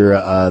under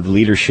the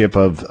leadership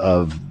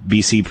of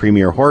BC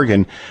Premier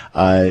Horgan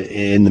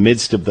in the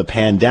midst of the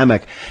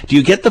pandemic. Do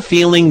you get the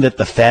feeling that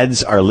the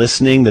feds are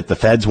listening, that the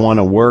feds want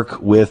to work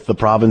with the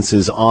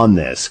provinces on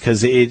this?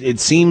 Because it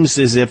seems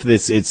as if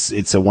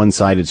it's a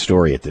one-sided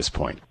story at this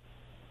point.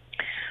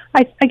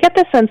 I get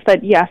the sense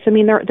that, yes,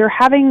 they're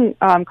having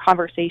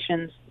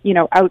conversations,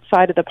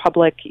 outside of the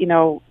public,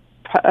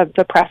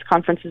 the press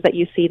conferences that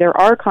you see. There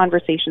are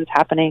conversations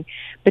happening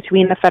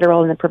between the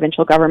federal and the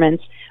provincial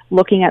governments,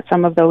 looking at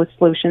some of those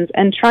solutions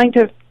and trying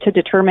to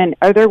determine,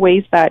 are there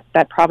ways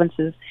that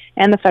provinces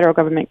and the federal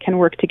government can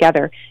work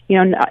together.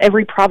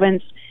 Every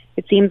province,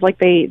 it seems like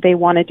they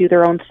want to do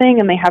their own thing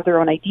and they have their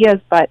own ideas,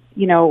 but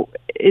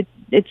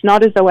it's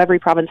not as though every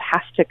province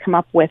has to come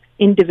up with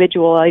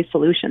individualized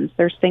solutions.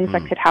 There's things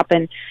that could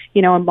happen,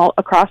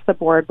 across the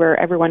board where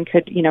everyone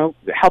could,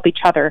 help each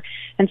other.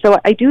 And so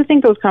I do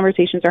think those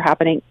conversations are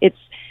happening.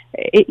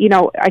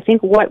 I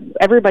think what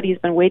everybody's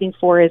been waiting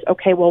for is,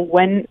 okay, well,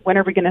 when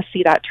are we going to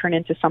see that turn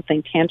into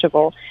something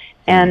tangible?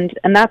 And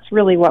that's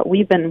really what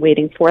we've been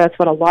waiting for. That's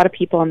what a lot of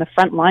people on the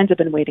front lines have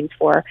been waiting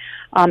for.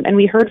 And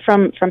we heard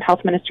from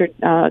Health Minister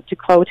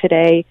Duclos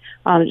today,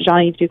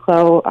 Jean-Yves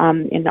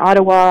Duclos, in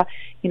Ottawa,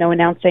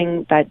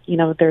 announcing that,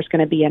 there's going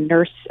to be a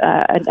nurse,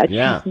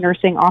 chief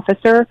nursing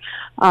officer,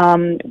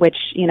 which,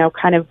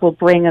 kind of will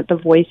bring the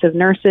voice of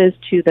nurses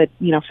to the,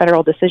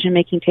 federal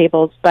decision-making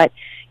tables. But,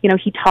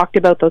 he talked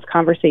about those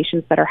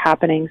conversations that are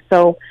happening.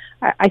 So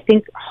I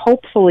think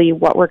hopefully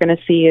what we're going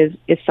to see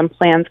is some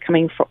plans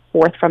coming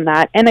forth from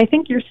that. And I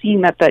think you're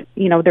seeing that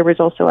there was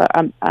also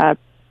a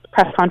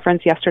press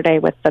conference yesterday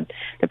with the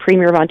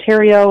Premier of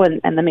Ontario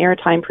and the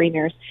Maritime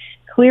Premiers.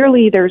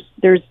 Clearly there's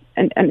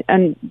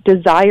a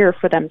desire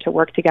for them to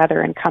work together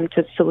and come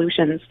to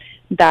solutions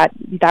that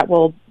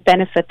will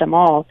benefit them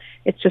all.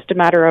 It's just a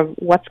matter of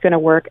what's going to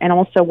work, and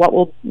also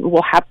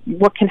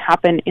what can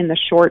happen in the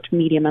short,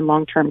 medium, and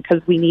long term,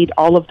 because we need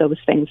all of those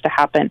things to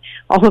happen,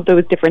 all of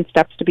those different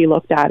steps to be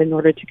looked at in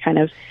order to kind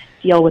of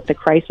deal with the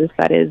crisis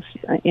that is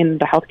in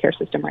the healthcare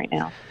system right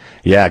now.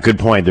 Yeah, good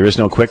point. There is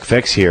no quick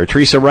fix here.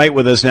 Teresa Wright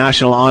with us,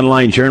 national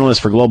online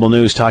journalist for Global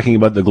News, talking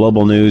about the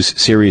Global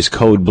News series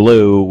Code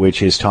Blue,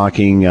 which is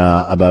talking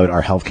about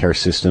our healthcare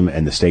system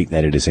and the state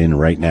that it is in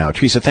right now.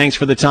 Teresa, thanks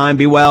for the time.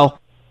 Be well.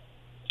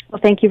 Well,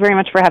 thank you very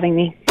much for having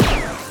me.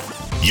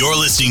 You're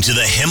listening to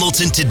the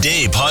Hamilton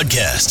Today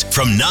podcast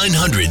from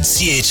 900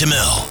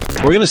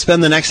 CHML. We're going to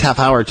spend the next half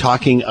hour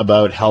talking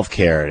about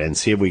healthcare and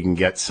see if we can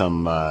get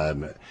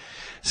some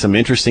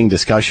interesting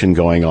discussion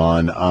going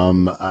on.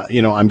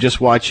 I'm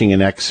just watching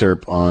an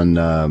excerpt on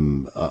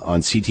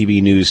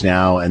CTV News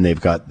now, and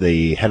they've got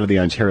the head of the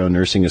Ontario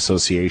Nursing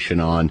Association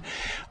on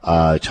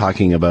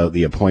talking about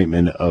the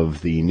appointment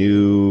of the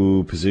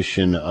new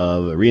position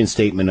of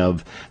reinstatement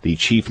of the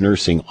chief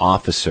nursing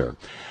officer.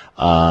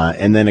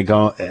 And then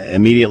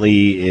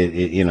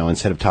immediately,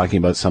 instead of talking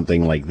about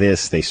something like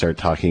this, they start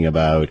talking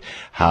about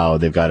how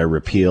they've got to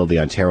repeal, the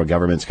Ontario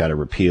government's got to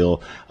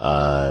repeal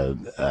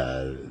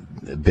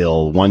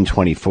Bill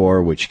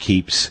 124, which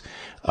keeps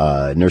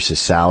nurses'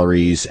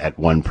 salaries at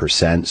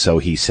 1%. So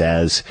he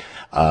says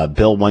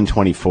Bill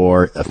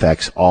 124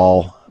 affects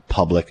all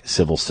public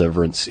civil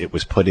servants. It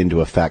was put into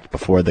effect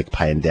before the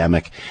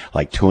pandemic,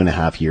 like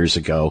 2.5 years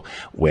ago,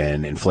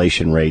 when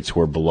inflation rates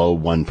were below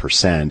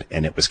 1%,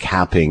 and it was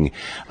capping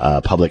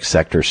public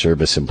sector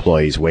service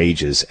employees'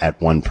 wages at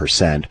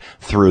 1%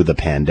 through the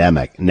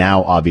pandemic.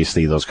 Now,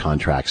 obviously, those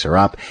contracts are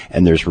up,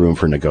 and there's room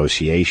for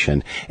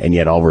negotiation, and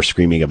yet all we're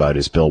screaming about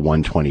is Bill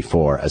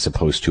 124, as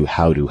opposed to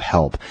how to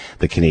help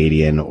the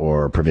Canadian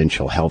or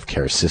provincial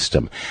healthcare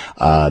system.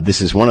 This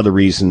is one of the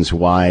reasons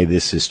why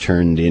this has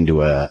turned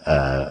into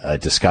a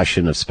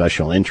discussion of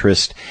special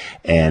interest,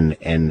 and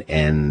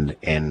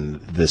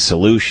the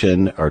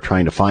solution, or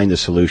trying to find the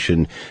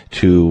solution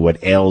to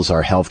what ails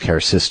our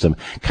healthcare system,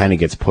 kind of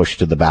gets pushed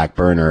to the back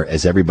burner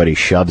as everybody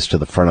shoves to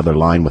the front of their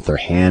line with their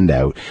hand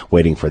out,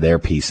 waiting for their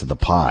piece of the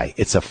pie.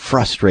 It's a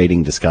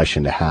frustrating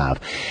discussion to have.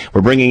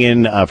 We're bringing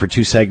in for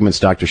 2 segments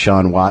Dr.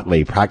 Sean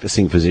Watley,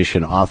 practicing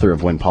physician, author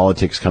of When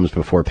Politics Comes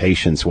Before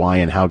Patients, Why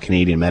and How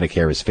Canadian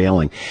Medicare is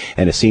Failing,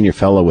 and a senior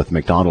fellow with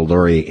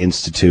Macdonald-Laurier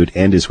Institute,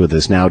 and is with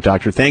us now.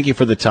 Doctor, thank you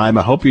for the time.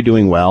 I hope you're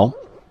doing well.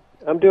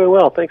 I'm doing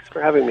well. Thanks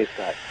for having me,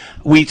 Scott.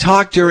 We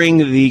talked during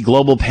the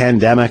global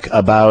pandemic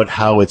about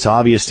how it's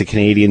obvious to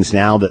Canadians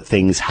now that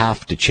things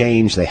have to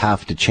change. They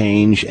have to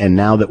change. And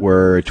now that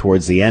we're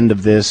towards the end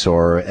of this,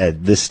 or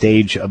at this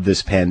stage of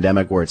this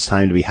pandemic where it's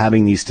time to be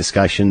having these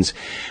discussions,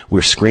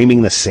 we're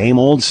screaming the same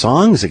old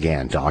songs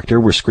again, Doctor.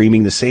 We're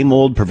screaming the same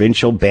old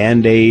provincial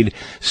Band-Aid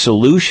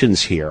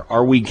solutions here.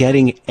 Are we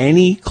getting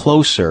any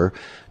closer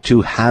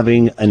to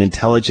having an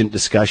intelligent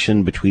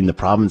discussion between the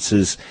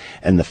provinces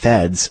and the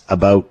feds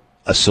about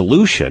a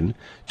solution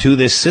to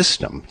this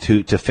system,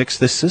 to fix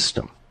this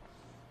system?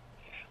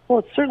 Well,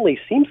 it certainly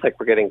seems like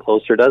we're getting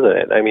closer, doesn't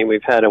it? I mean,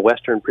 we've had a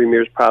Western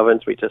Premier's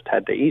Province. We just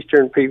had the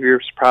Eastern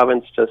Premier's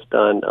Province just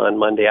on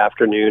Monday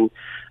afternoon,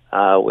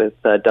 with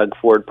Doug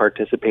Ford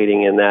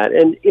participating in that.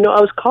 And, I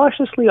was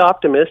cautiously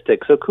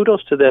optimistic, so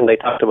kudos to them. They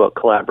talked about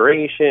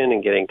collaboration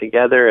and getting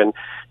together. And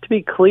to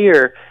be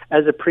clear,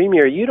 as a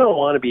premier, you don't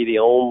want to be the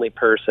only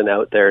person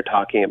out there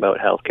talking about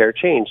healthcare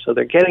change. So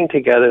they're getting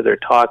together, they're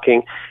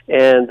talking,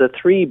 and the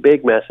 3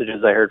 big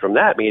messages I heard from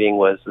that meeting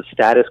was the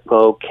status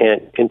quo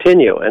can't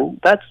continue. And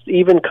that's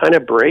even kind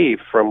of brave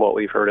from what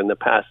we've heard in the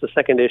past. The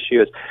second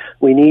issue is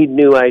we need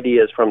new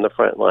ideas from the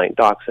front line,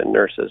 docs and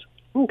nurses.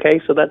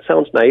 Okay, so that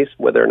sounds nice.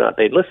 Whether or not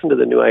they listen to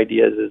the new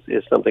ideas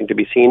is something to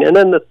be seen. And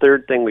then the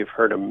third thing we've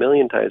heard a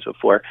million times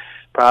before,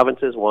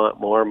 provinces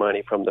want more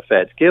money from the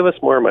feds. Give us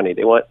more money.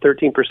 They want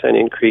 13%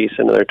 increase,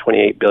 another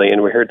 $28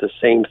 billion. We heard the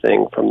same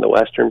thing from the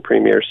Western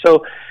Premier.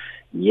 So,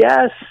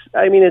 yes,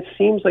 I mean, it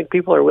seems like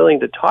people are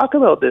willing to talk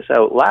about this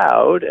out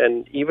loud,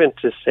 and even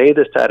to say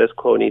the status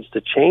quo needs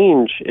to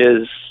change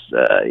is,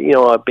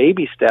 a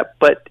baby step.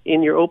 But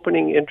in your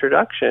opening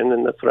introduction,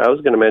 and that's what I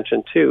was going to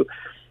mention too,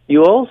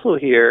 you also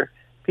hear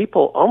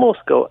people almost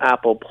go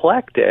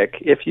apoplectic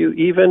if you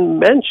even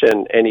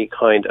mention any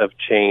kind of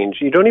change.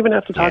 You don't even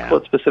have to talk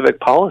about specific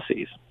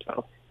policies.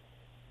 So.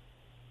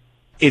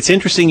 It's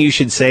interesting you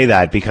should say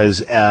that,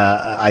 because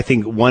I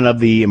think one of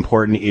the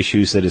important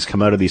issues that has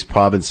come out of these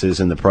provinces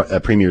in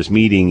the Premier's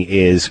meeting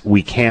is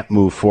we can't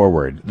move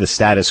forward. The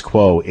status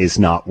quo is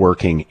not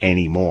working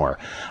anymore.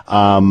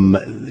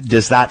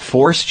 Does that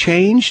force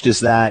change?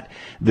 Is that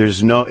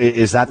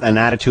an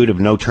attitude of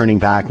no turning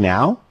back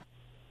now?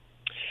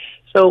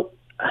 So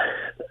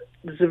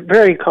it's a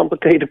very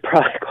complicated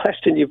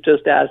question you've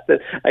just asked,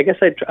 but I guess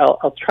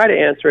I'll try to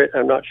answer it.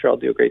 I'm not sure I'll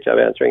do a great job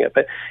answering it,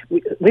 but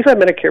we've had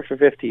Medicare for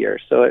 50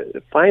 years. So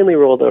it finally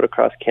rolled out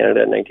across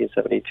Canada in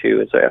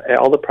 1972, and so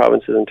all the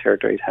provinces and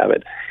territories have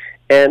it.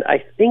 And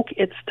I think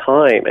it's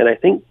time, and I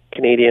think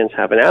Canadians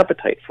have an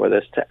appetite for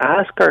this, to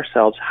ask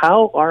ourselves,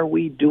 how are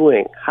we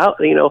doing? How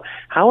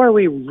are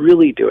we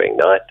really doing?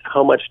 Not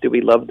how much do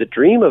we love the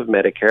dream of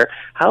Medicare?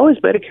 How is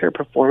Medicare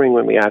performing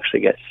when we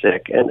actually get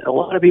sick? And a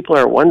lot of people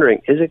are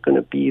wondering, is it going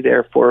to be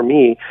there for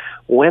me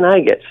when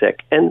I get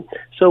sick? And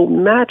so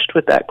matched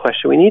with that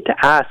question, we need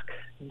to ask,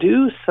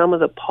 do some of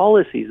the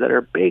policies that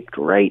are baked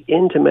right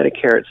into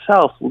Medicare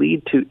itself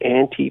lead to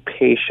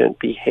anti-patient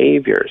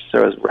behaviors,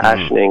 so as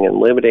rationing and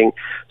limiting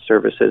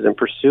services and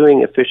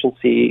pursuing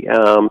efficiency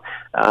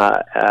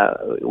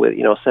with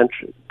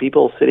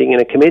people sitting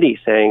in a committee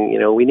saying,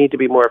 we need to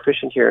be more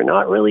efficient here,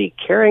 not really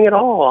caring at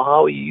all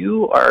how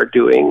you are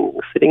doing,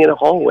 sitting in a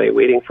hallway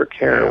waiting for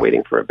care,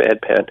 waiting for a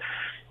bedpan.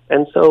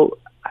 And so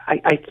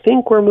I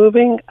think we're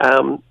moving.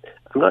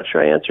 I'm not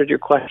sure I answered your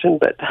question,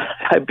 but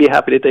I'd be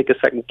happy to take a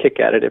second kick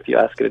at it if you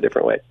ask it a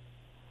different way.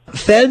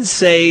 Feds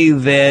say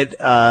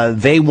that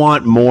they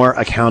want more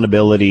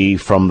accountability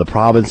from the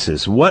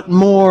provinces. What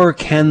more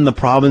can the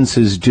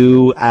provinces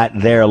do at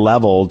their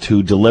level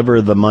to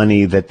deliver the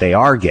money that they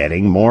are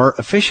getting more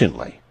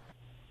efficiently?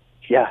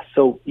 Yeah,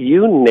 so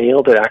you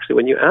nailed it, actually.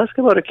 When you ask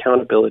about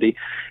accountability,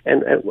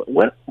 and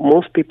what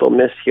most people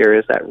miss here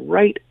is that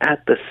right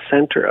at the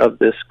center of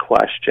this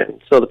question.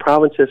 So the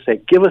provinces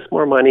say, give us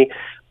more money,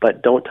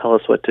 but don't tell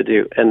us what to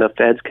do. And the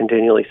feds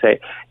continually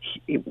say,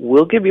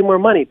 we'll give you more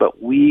money,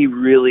 but we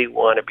really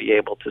want to be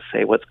able to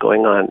say what's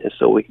going on. And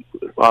so we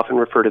often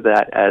refer to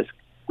that as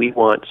we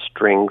want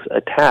strings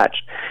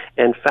attached.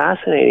 And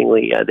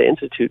fascinatingly, the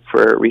Institute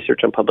for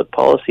Research on Public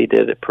Policy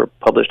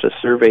published a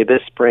survey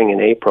this spring in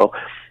April,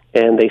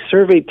 and they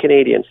surveyed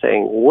Canadians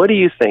saying, what do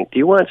you think? Do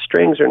you want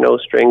strings or no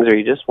strings, or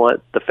you just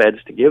want the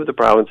feds to give the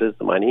provinces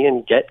the money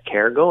and get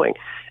care going?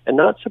 And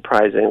not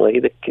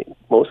surprisingly,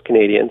 most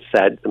Canadians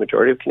said, the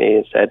majority of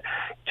Canadians said,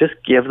 just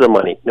give the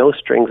money, no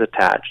strings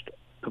attached.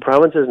 The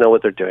provinces know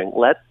what they're doing.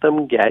 Let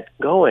them get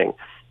going.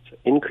 So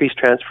increase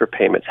transfer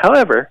payments.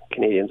 However,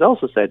 Canadians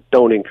also said,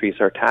 don't increase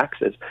our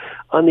taxes.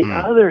 On the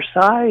other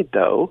side,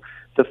 though,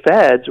 the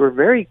feds were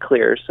very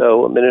clear.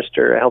 So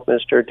Health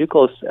Minister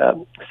Duclos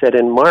said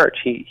in March,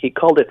 he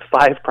called it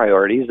 5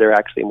 priorities. They're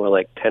actually more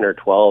like 10 or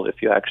 12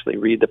 if you actually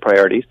read the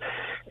priorities.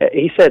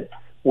 He said,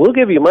 we'll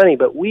give you money,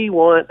 but we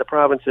want the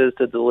provinces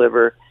to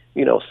deliver,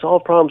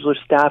 solve problems with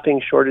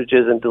staffing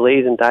shortages and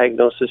delays in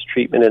diagnosis,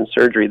 treatment, and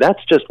surgery.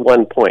 That's just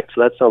 1 point.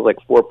 So that sounds like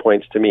 4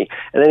 points to me.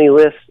 And then he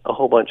lists a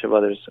whole bunch of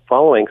others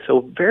following.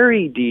 So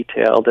very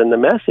detailed, and the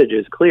message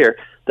is clear.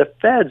 The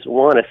feds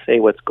want to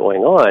say what's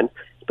going on,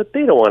 but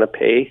they don't want to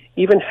pay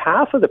even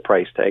half of the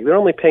price tag. They're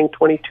only paying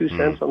 22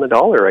 cents on the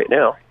dollar right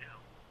now.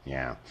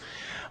 Yeah.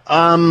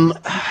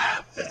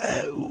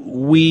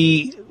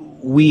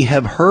 We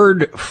have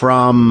heard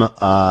from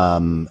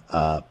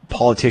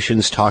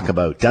politicians talk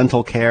about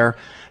dental care,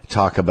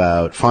 talk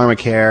about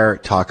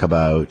pharmacare, talk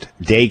about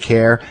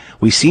daycare.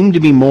 We seem to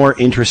be more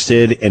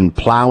interested in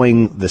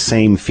plowing the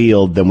same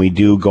field than we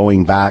do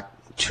going back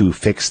to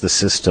fix the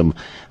system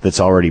that's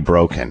already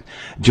broken.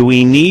 Do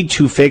we need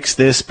to fix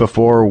this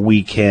before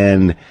we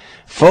can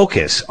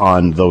focus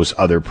on those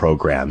other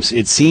programs?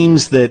 It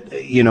seems that,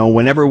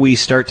 whenever we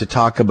start to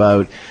talk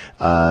about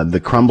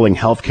the crumbling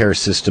healthcare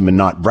system and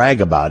not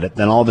brag about it,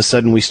 then all of a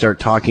sudden we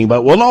start talking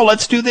about, well, no,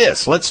 let's do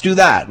this, let's do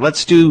that,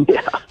 let's do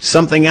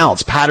something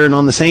else, pattern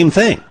on the same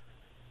thing.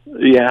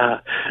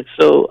 Yeah,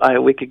 so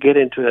we could get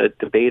into a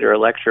debate or a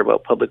lecture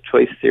about public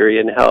choice theory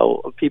and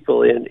how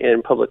people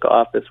in public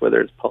office,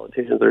 whether it's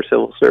politicians or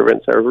civil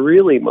servants, are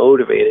really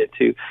motivated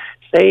to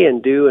say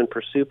and do and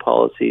pursue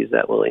policies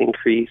that will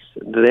increase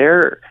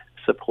their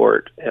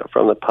support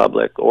from the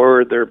public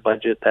or their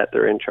budget that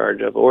they're in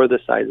charge of or the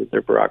size of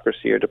their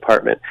bureaucracy or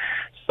department.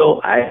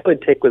 So I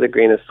would take with a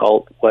grain of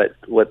salt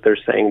what they're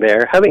saying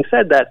there. Having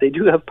said that, they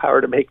do have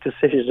power to make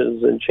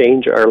decisions and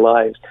change our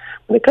lives.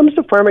 When it comes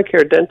to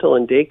pharmacare, dental,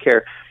 and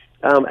daycare,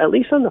 at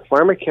least on the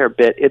pharmacare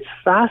bit, it's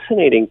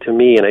fascinating to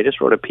me, and I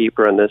just wrote a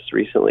paper on this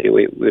recently.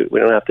 We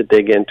don't have to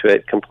dig into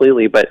it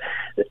completely, but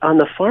on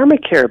the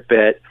pharmacare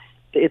bit,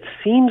 it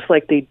seems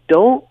like they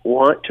don't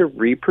want to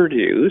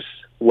reproduce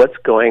what's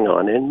going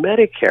on in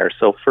Medicare.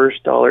 So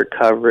first dollar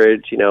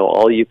coverage,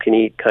 all you can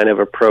eat kind of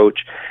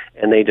approach,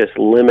 and they just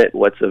limit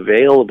what's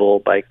available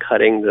by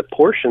cutting the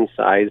portion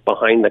size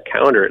behind the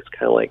counter. It's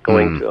kind of like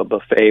going to a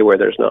buffet where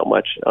there's not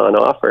much on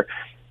offer.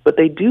 But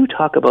they do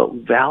talk about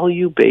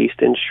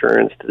value-based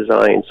insurance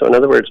design. So in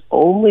other words,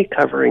 only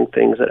covering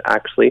things that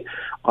actually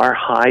are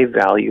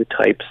high-value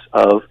types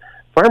of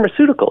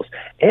pharmaceuticals.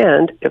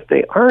 And if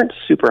they aren't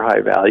super high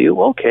value,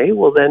 okay,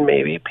 well then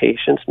maybe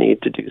patients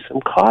need to do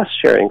some cost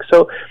sharing.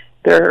 So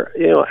there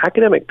are,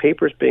 academic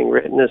papers being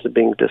written as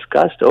being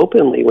discussed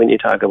openly when you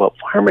talk about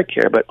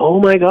pharmacare, but oh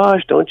my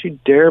gosh, don't you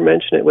dare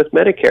mention it with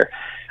Medicare.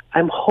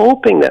 I'm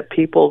hoping that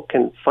people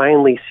can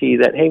finally see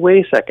that, hey,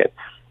 wait a second.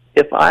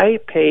 If I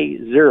pay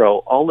zero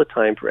all the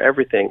time for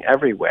everything,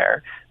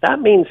 everywhere, that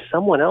means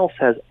someone else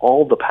has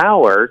all the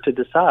power to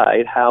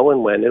decide how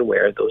and when and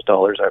where those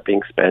dollars are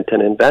being spent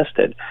and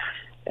invested.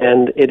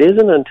 And it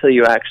isn't until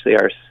you actually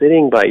are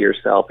sitting by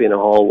yourself in a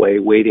hallway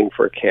waiting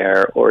for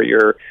care, or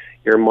your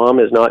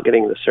mom is not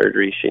getting the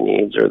surgery she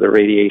needs or the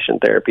radiation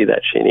therapy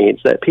that she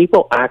needs, that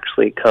people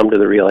actually come to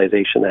the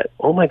realization that,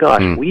 oh my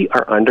gosh, we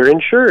are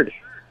underinsured.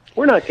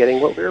 We're not getting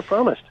what we were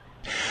promised.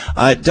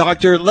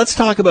 Doctor, let's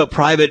talk about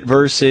private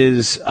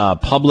versus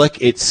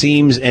public. It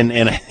seems,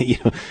 and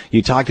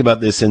you talked about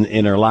this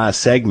in our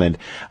last segment.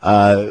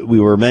 We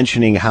were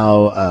mentioning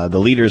how the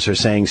leaders are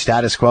saying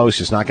status quo is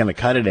just not going to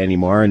cut it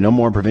anymore, and no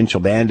more provincial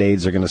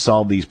Band-Aids are going to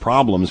solve these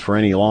problems for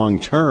any long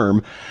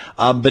term.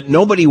 But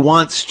nobody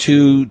wants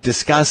to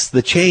discuss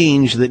the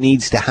change that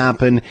needs to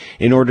happen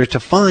in order to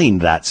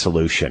find that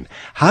solution.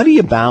 How do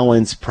you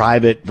balance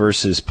private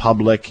versus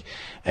public?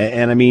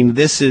 And I mean,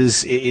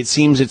 it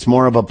seems it's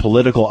more of a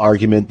political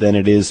argument than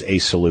it is a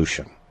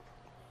solution.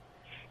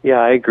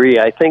 Yeah, I agree.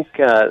 I think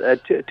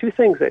two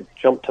things that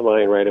jump to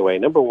mind right away.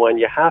 Number one,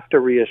 you have to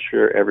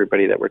reassure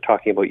everybody that we're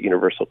talking about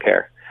universal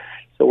care.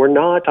 So we're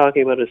not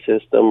talking about a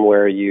system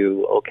where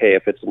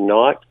if it's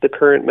not the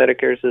current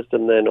Medicare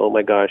system, then, oh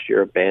my gosh,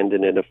 you're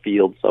abandoned in a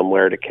field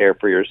somewhere to care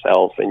for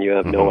yourself and you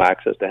have no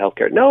access to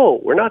healthcare.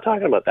 No, we're not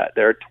talking about that.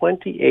 There are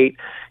 28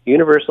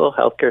 universal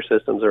healthcare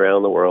systems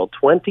around the world.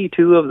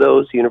 22 of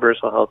those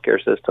universal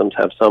healthcare systems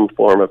have some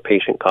form of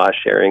patient cost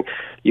sharing.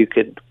 You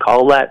could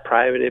call that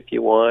private if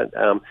you want,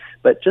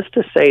 but just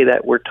to say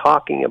that we're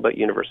talking about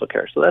universal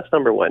care. So that's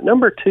number one.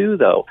 Number two,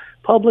 though,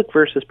 public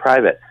versus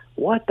private.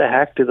 What the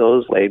heck do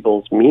those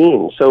labels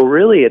mean? So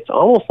really, it's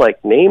almost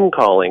like name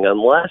calling.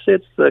 Unless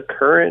it's the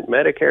current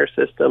Medicare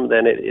system,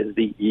 then it is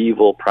the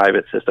evil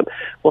private system.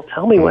 Well,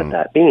 tell me what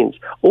that means.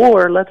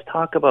 Or let's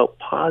talk about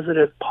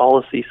positive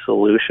policy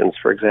solutions.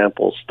 For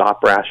example,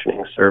 stop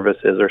rationing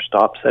services, or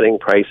stop setting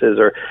prices,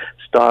 or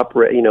stop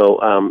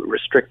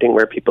restricting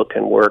where people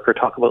can work, or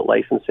talk about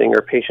licensing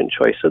or patient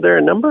choice. So there are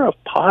a number of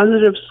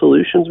positive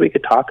solutions we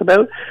could talk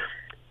about.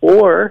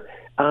 Or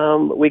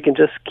we can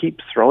just keep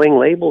throwing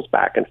labels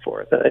back and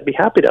forth. And I'd be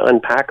happy to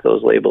unpack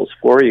those labels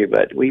for you,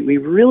 but we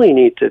really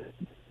need to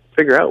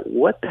figure out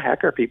what the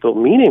heck are people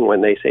meaning when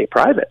they say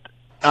private.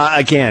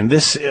 Again,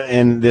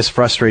 this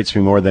frustrates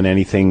me more than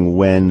anything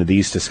when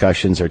these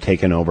discussions are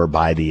taken over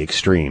by the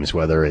extremes,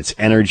 whether it's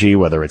energy,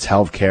 whether it's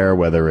healthcare,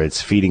 whether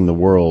it's feeding the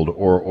world,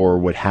 or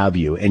what have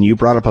you. And you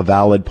brought up a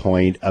valid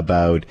point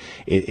about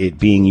it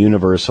being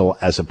universal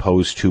as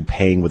opposed to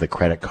paying with a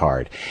credit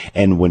card.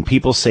 And when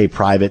people say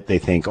private, they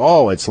think,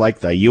 oh, it's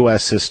like the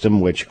U.S.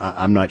 system, which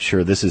I'm not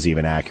sure this is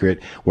even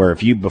accurate, where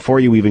before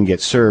you even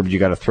get served, you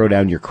got to throw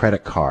down your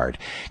credit card.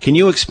 Can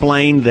you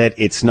explain that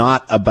it's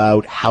not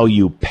about how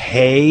you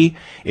pay?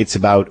 It's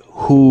about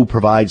who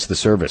provides the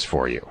service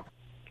for you.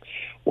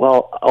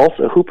 Well,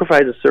 also who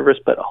provides the service,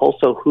 but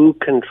also who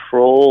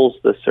controls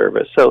the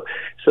service. So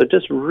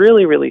just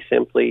really, really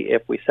simply,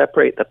 if we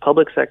separate the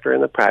public sector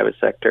and the private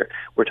sector,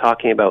 we're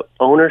talking about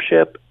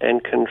ownership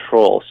and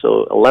control.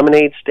 So a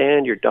lemonade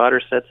stand, your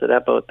daughter sets it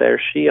up out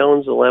there. She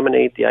owns the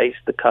lemonade, the ice,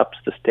 the cups,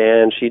 the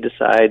stand. She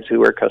decides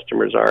who her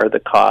customers are, the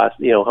cost,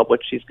 what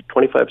she's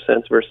 25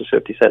 cents versus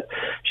 50 cents.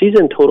 She's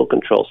in total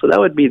control. So that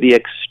would be the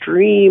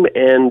extreme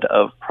end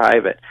of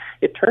private.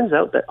 It turns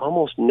out that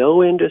almost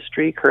no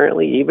industry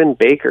currently, even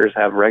bakers,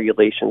 have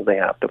regulations they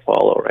have to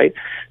follow, right?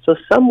 So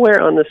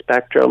somewhere on the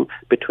spectrum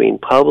between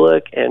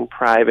public and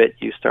private,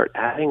 you start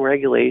adding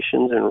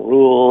regulations and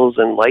rules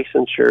and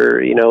licensure,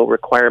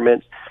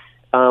 requirements.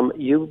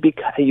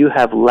 You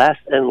have less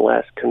and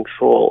less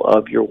control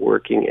of your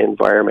working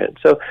environment.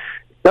 So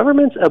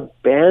governments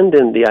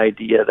abandoned the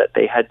idea that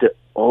they had to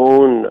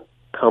own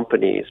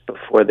companies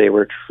before they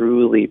were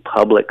truly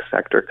public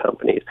sector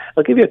companies.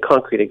 I'll give you a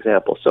concrete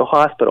example. So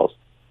hospitals,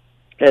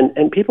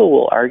 and people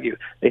will argue,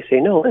 they say,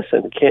 no,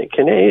 listen,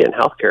 Canadian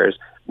healthcare is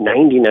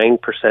 99%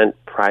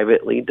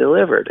 privately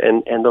delivered.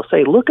 And they'll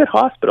say, look at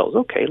hospitals.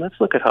 Okay, let's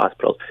look at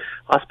hospitals.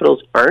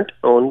 Hospitals aren't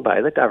owned by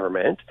the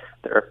government.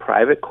 They're a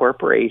private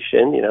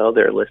corporation.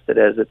 They're listed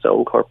as its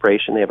own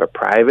corporation. They have a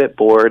private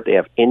board. They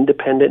have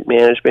independent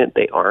management.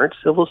 They aren't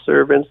civil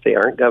servants. They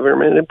aren't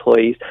government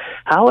employees.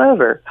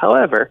 However,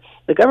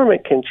 the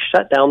government can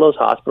shut down those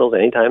hospitals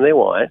anytime they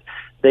want.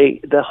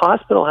 The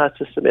hospital has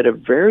to submit a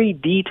very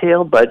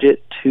detailed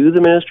budget to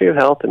the Ministry of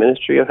Health. The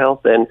Ministry of Health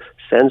then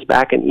sends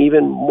back an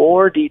even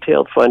more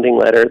detailed funding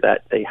letter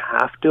that they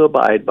have to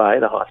abide by.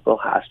 The hospital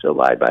has to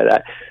abide by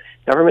that.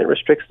 Government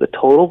restricts the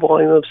total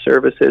volume of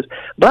services,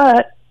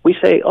 but we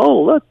say,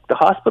 oh, look, the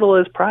hospital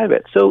is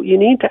private. So you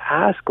need to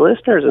ask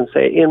listeners and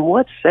say, in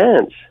what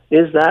sense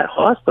is that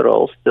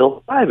hospital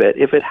still private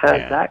if it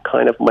has that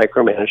kind of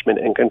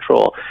micromanagement and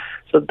control?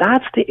 So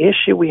that's the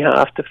issue we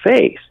have to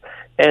face.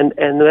 And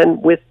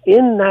then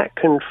within that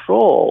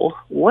control,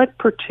 what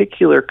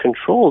particular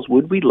controls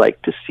would we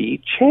like to see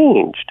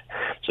changed?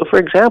 So, for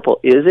example,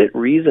 is it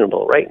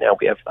reasonable? Right now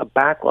we have a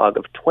backlog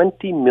of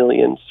 20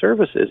 million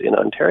services in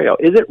Ontario.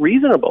 Is it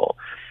reasonable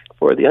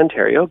for the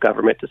Ontario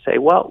government to say,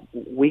 well,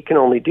 we can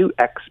only do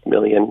X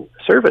million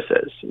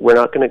services. We're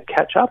not going to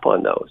catch up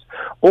on those.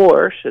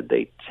 Or should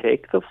they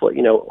take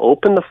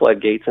open the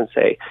floodgates and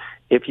say,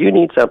 if you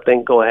need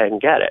something, go ahead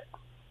and get it?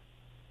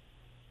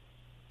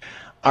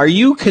 Are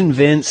you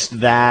convinced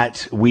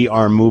that we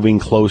are moving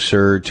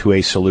closer to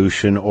a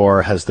solution,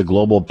 or has the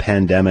global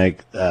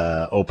pandemic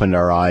opened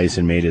our eyes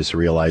and made us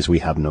realize we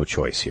have no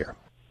choice here?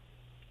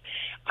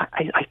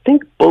 I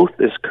think both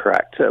is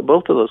correct.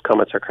 Both of those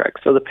comments are correct.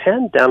 So the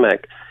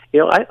pandemic,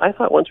 I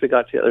thought once we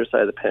got to the other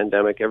side of the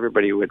pandemic,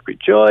 everybody would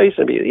rejoice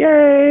and be,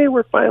 yay,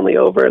 we're finally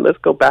over. Let's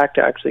go back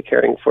to actually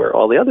caring for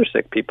all the other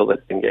sick people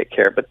that didn't get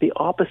care. But the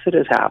opposite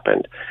has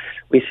happened.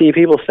 We see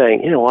people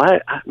saying,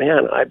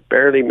 I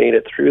barely made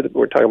it through.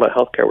 We're talking about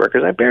healthcare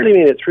workers. I barely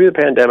made it through the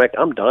pandemic.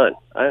 I'm done.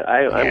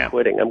 I'm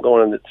quitting. I'm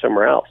going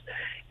somewhere else.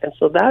 And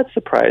so that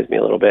surprised me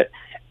a little bit.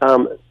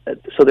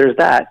 So there's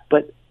that.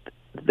 But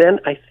then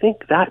I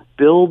think that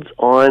builds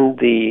on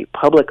the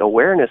public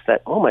awareness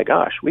that, oh my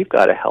gosh, we've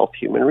got a health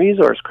human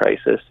resource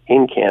crisis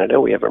in Canada.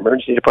 We have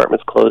emergency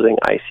departments closing,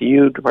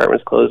 ICU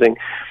departments closing.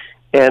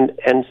 And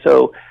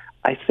so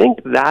I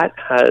think that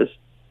has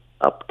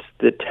up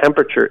the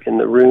temperature in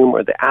the room,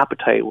 or the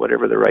appetite,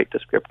 whatever the right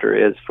descriptor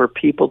is, for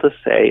people to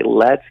say,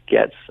 let's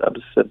get some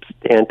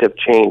substantive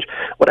change.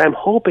 What I'm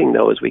hoping,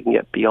 though, is we can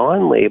get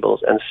beyond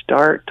labels and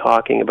start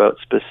talking about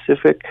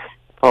specific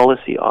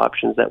policy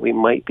options that we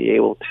might be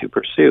able to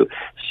pursue,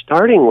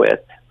 starting with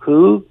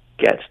who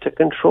gets to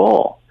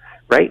control.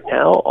 Right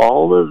now,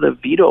 all of the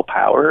veto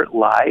power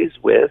lies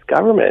with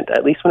government,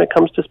 at least when it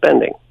comes to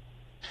spending.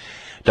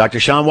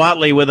 Dr. Sean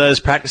Whatley with us,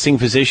 practicing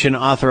physician,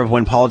 author of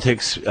When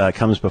Politics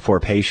Comes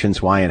Before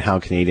Patients, Why and How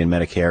Canadian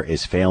Medicare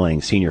is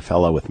Failing, senior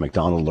fellow with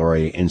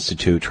Macdonald-Laurier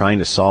Institute, trying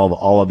to solve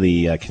all of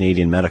the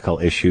Canadian medical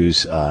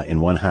issues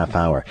in 1/2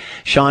 hour.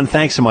 Sean,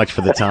 thanks so much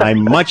for the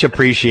time. Much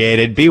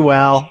appreciated. Be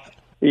well.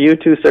 You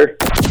too, sir.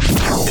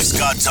 If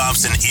Scott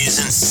Thompson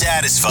isn't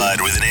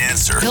satisfied with an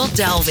answer, He'll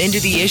delve into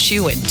the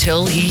issue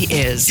until he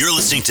is. You're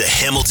listening to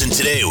Hamilton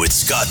Today with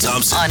Scott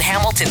Thompson On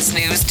Hamilton's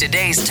News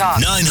Today's Talk.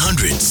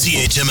 900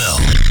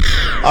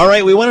 CHML. All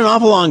right, we went an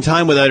awful long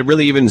time without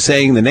really even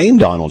saying the name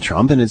Donald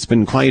Trump, and it's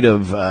been quite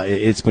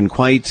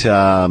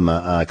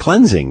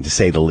cleansing, to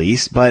say the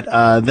least. But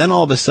then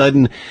all of a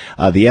sudden,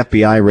 the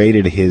FBI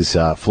raided his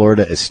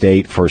Florida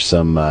estate for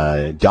some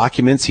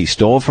documents he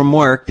stole from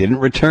work. Didn't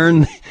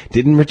return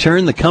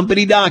the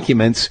company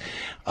documents.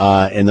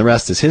 And the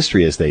rest is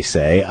history, as they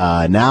say.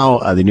 Now,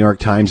 the New York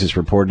Times has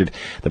reported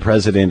the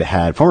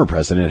former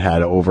president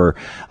had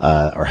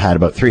had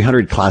about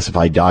 300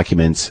 classified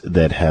documents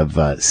that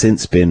have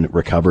since been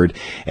recovered.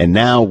 And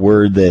now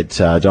word that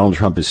Donald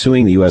Trump is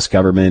suing the U.S.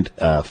 government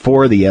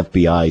for the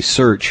FBI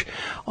search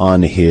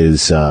on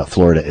his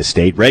Florida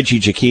estate. Reggie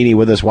Cecchini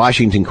with us,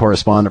 Washington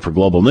correspondent for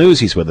Global News.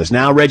 He's with us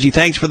now. Reggie,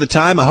 thanks for the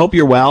time. I hope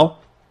you're well.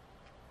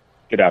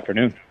 Good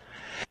afternoon.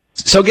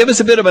 So give us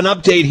a bit of an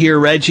update here,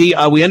 Reggie.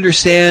 We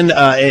understand,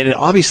 and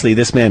obviously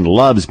this man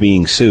loves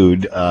being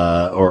sued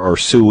or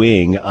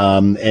suing,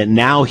 and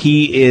now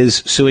he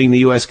is suing the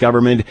U.S.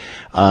 government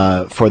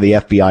for the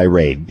FBI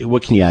raid.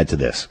 What can you add to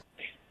this?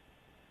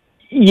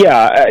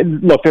 Yeah,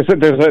 look,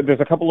 there's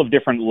a couple of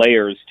different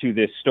layers to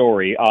this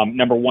story.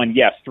 Number one,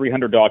 yes,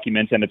 300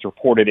 documents, and it's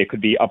reported it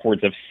could be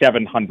upwards of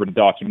 700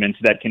 documents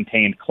that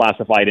contained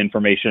classified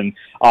information,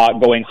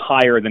 going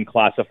higher than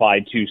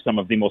classified to some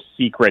of the most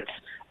secret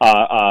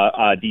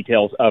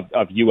details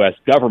of U.S.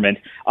 government.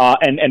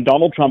 And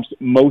Donald Trump's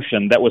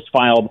motion that was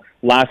filed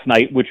last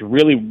night, which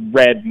really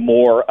read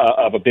more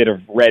of a bit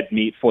of red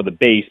meat for the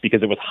base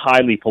because it was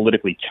highly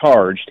politically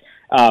charged,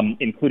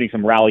 including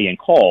some rallying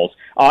calls.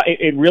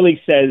 It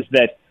really says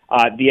that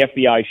the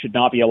FBI should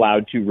not be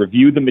allowed to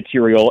review the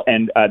material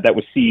and that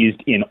was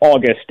seized in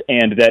August,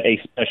 and that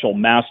a special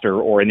master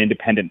or an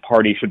independent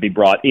party should be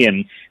brought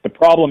in. The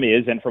problem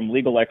is, and from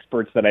legal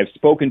experts that I've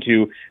spoken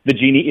to, the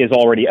genie is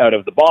already out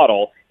of the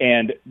bottle,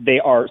 and they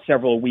are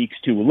several weeks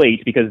too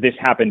late because this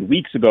happened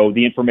weeks ago.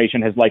 The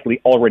information has likely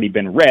already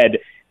been read,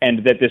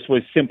 and that this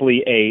was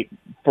simply a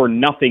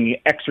for-nothing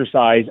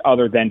exercise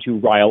other than to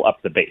rile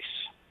up the base.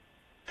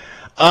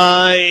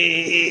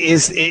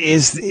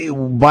 Is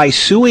by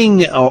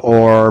suing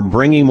or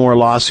bringing more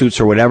lawsuits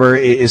or whatever,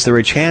 is there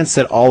a chance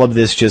that all of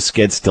this just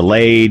gets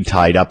delayed,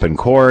 tied up in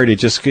court?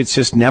 It's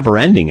just never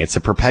ending. It's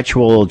a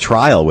perpetual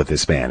trial with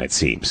this man, it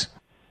seems.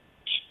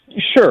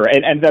 Sure,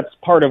 and that's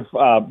part of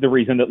the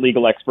reason that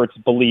legal experts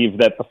believe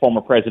that the former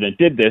president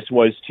did this,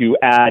 was to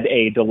add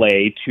a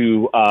delay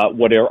to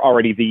what are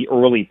already the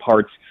early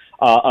parts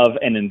of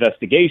an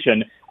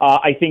investigation.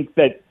 I think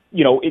that,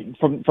 you know,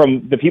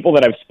 from the people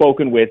that I've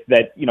spoken with,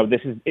 that, you know,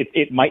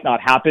 it might not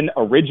happen.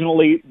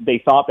 Originally,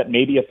 they thought that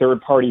maybe a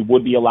third party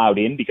would be allowed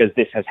in because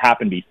this has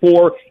happened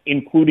before,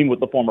 including with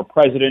the former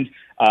president.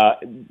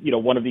 You know,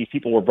 one of these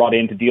people were brought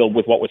in to deal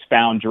with what was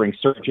found during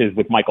searches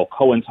with Michael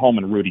Cohen's home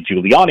and Rudy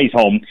Giuliani's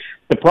home.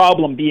 The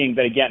problem being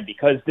that, again,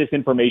 because this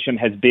information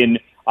has been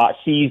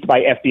seized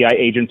by FBI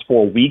agents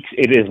for weeks,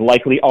 it is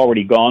likely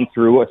already gone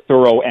through a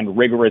thorough and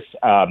rigorous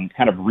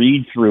kind of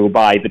read-through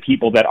by the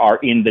people that are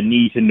in the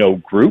need-to-know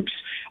groups.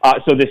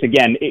 So this,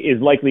 again,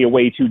 is likely a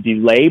way to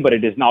delay, but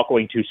it is not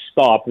going to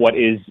stop what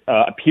is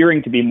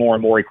appearing to be more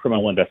and more a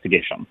criminal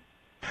investigation.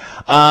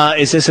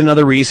 Is this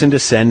another reason to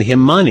send him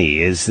money?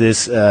 Is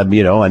this,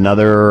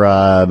 another,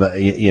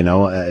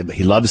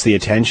 he loves the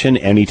attention.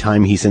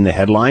 Anytime he's in the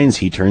headlines,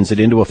 he turns it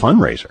into a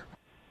fundraiser.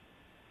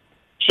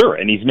 Sure,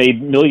 and he's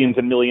made millions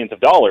and millions of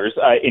dollars.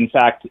 In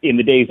fact, in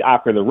the days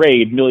after the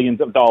raid,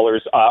 millions of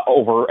dollars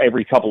over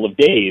every couple of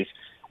days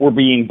were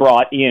being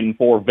brought in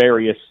for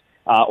various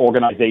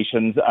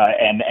organizations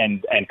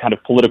and kind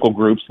of political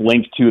groups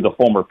linked to the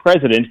former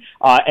president.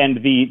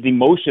 And the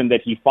motion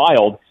that he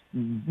filed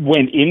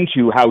went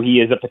into how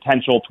he is a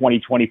potential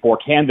 2024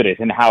 candidate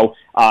and how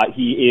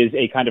he is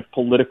a kind of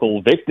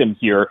political victim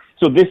here.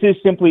 So this is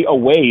simply a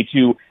way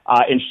to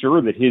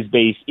ensure that his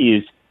base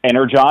is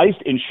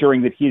energized,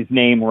 ensuring that his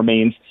name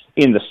remains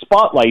in the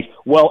spotlight,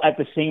 while at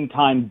the same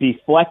time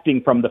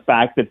deflecting from the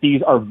fact that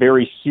these are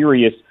very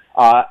serious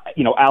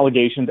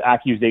allegations,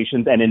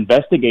 accusations, and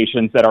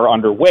investigations that are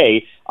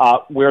underway,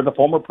 where the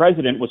former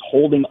president was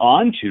holding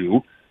on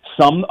to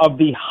some of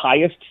the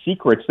highest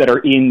secrets that are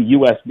in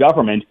U.S.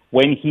 government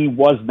when he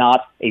was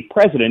not a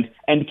president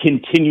and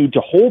continued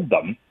to hold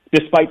them,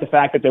 despite the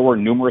fact that there were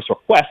numerous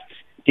requests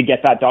to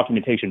get that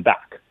documentation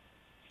back.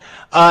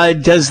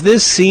 Does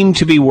this seem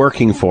to be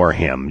working for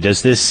him?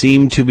 Does this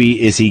seem to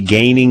be, is he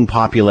gaining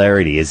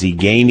popularity? Is he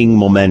gaining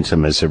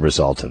momentum as a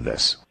result of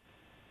this?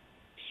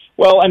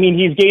 Well, I mean,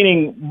 he's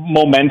gaining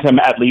momentum,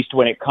 at least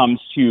when it comes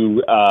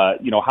to,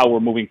 how we're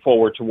moving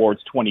forward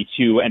towards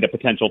 22 and a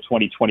potential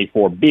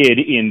 2024 bid,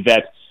 in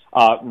that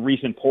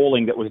recent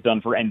polling that was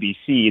done for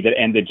NBC that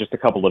ended just a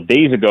couple of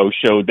days ago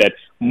showed that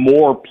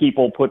more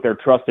people put their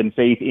trust and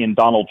faith in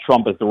Donald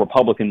Trump as the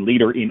Republican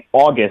leader in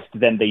August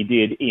than they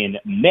did in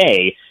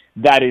May.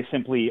 That is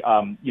simply,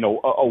 an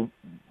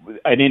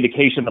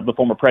indication of the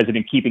former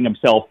president keeping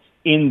himself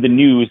in the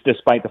news,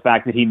 despite the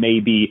fact that he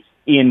may be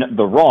in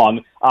the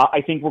wrong.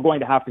 I think we're going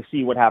to have to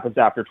see what happens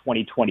after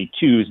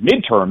 2022's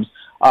midterms,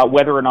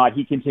 whether or not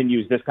he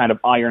continues this kind of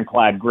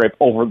ironclad grip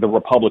over the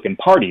Republican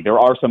Party. There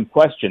are some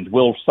questions.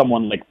 Will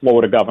someone like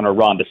Florida Governor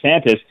Ron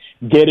DeSantis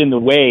get in the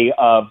way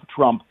of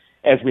Trump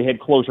as we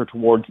head closer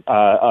towards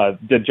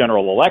the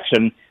general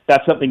election?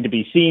 That's something to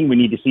be seen. We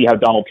need to see how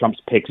Donald Trump's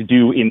picks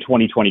do in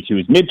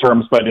 2022's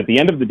midterms. But at the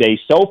end of the day,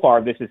 so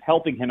far, this is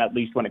helping him, at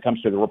least when it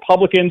comes to the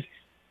Republicans.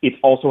 It's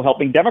also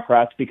helping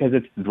Democrats because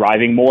it's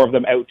driving more of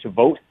them out to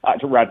vote,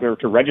 to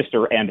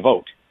register and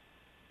vote.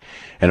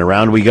 And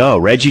around we go.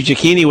 Reggie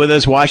Cecchini with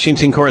us,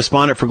 Washington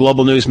correspondent for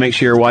Global News. Make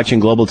sure you're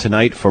watching Global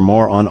tonight for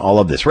more on all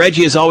of this.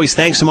 Reggie, as always,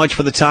 thanks so much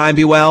for the time.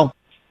 Be well.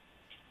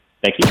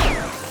 Thank you.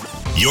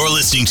 You're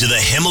listening to the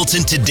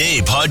Hamilton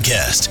Today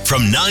podcast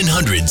from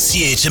 900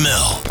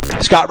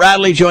 CHML. Scott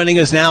Radley joining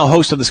us now,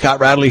 host of the Scott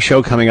Radley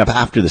Show, coming up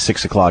after the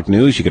 6 o'clock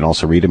news. You can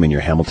also read him in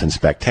your Hamilton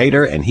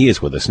Spectator, and he is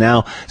with us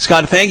now.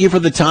 Scott, thank you for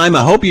the time.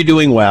 I hope you're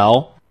doing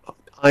well.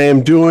 I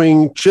am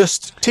doing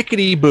just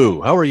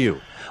tickety-boo. How are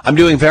you? I'm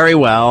doing very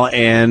well,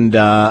 and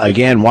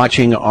again,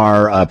 watching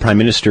our Prime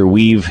Minister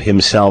weave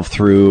himself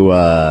through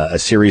a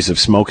series of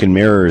smoke and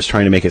mirrors,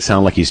 trying to make it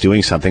sound like he's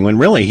doing something, when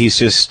really he's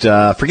just,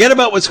 forget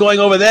about what's going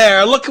over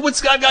there, look at what's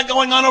got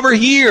going on over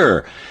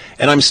here.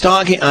 And I'm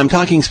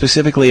talking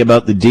specifically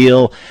about the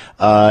deal,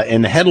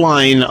 and the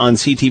headline on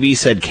CTV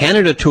said,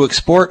 Canada to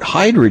export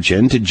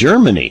hydrogen to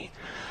Germany.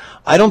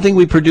 I don't think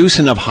we produce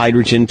enough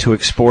hydrogen to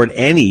export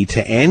any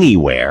to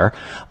anywhere.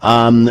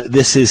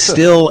 This is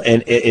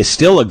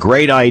still a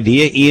great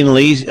idea. Ian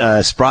Lee,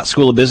 Sprott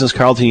School of Business,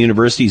 Carleton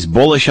University, is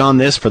bullish on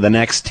this for the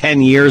next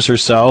 10 years or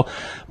so,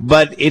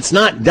 but it's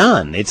not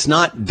done. It's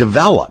not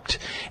developed.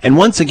 And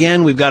once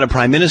again, we've got a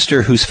prime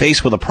minister who's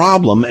faced with a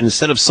problem, and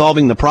instead of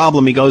solving the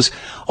problem, he goes,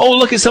 oh,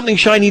 look at something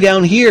shiny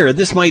down here.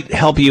 This might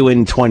help you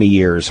in 20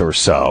 years or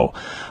so.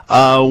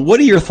 What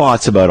are your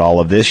thoughts about all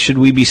of this? Should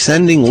we be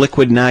sending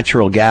liquid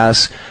natural gas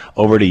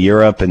over to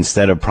Europe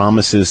instead of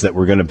promises that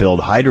we're going to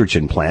build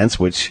hydrogen plants,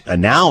 which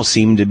now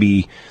seem to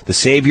be the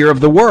savior of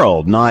the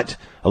world, not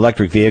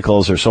electric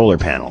vehicles or solar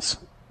panels?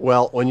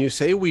 Well, when you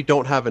say we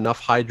don't have enough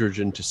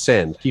hydrogen to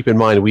send, keep in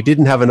mind we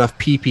didn't have enough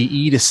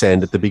PPE to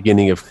send at the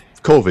beginning of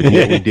COVID,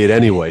 yet we did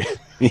anyway.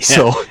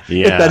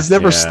 That's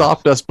never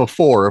stopped us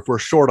before. If we're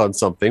short on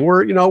something,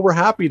 we're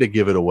happy to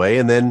give it away,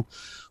 and then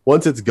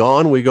once it's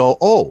gone, we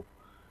go,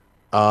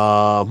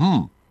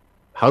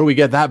 how do we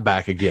get that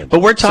back again?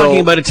 But we're talking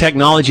about a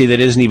technology that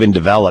isn't even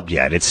developed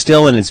yet. It's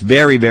still in its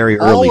very, very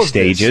early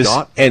stages.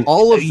 And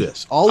all of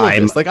this,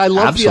 like, I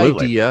love the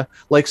idea,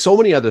 like so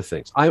many other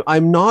things.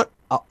 I'm not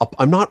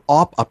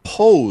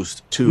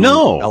opposed to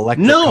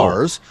electric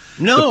cars.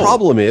 No. The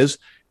problem is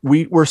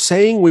we're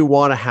saying we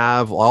want to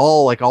have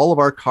all of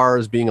our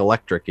cars being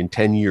electric in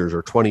 10 years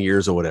or 20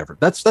 years or whatever.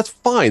 That's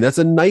fine. That's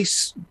a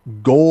nice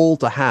goal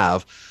to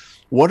have.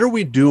 What are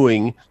we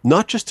doing,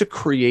 not just to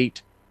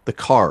create the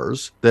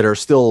cars that are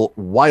still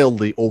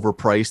wildly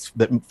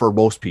overpriced for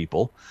most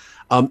people,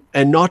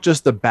 and not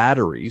just the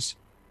batteries,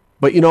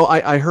 but,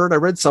 I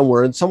read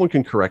somewhere, and someone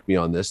can correct me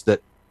on this,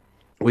 that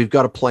we've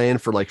got a plan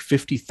for like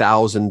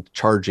 50,000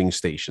 charging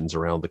stations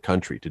around the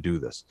country to do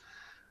this.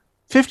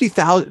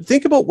 50,000,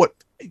 think about what,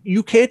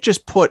 you can't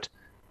just put,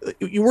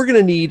 we're going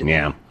to need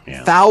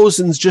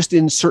thousands just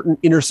in certain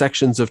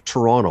intersections of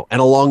Toronto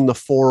and along the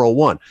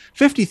 401.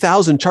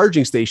 50,000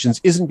 charging stations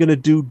isn't going to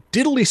do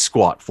diddly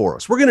squat for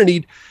us. We're going to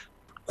need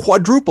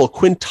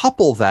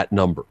quintuple that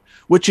number,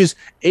 which is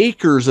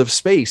acres of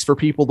space for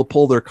people to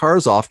pull their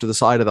cars off to the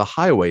side of the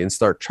highway and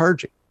start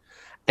charging.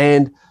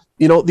 And,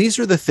 these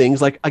are the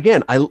things, like,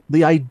 again,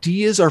 the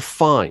ideas are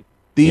fine.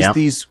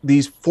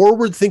 These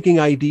forward-thinking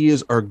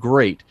ideas are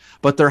great,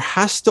 but there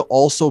has to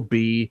also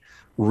be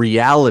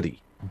reality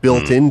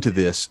built into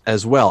this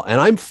as well. And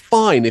I'm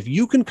fine if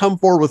you can come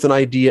forward with an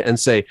idea and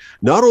say,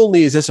 not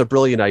only is this a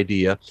brilliant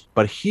idea,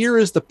 but here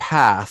is the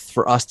path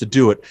for us to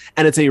do it.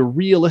 And it's a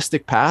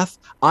realistic path.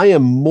 I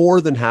am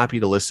more than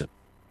happy to listen.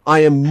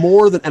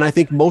 And I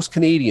think most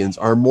Canadians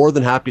are more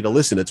than happy to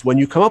listen. It's when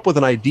you come up with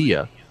an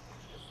idea,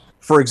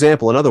 for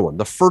example, another one,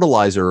 the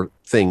fertilizer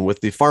thing with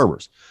the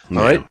farmers. All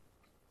right.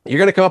 You're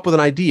going to come up with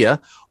an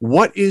idea.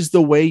 What is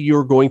the way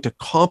you're going to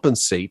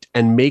compensate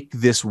and make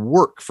this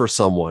work for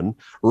someone,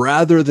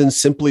 rather than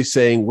simply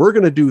saying, we're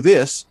going to do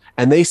this,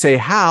 and they say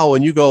how,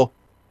 and you go,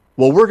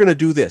 well, we're going to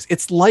do this.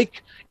 It's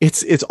like,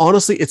 it's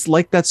honestly, it's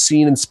like that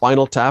scene in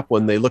Spinal Tap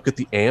when they look at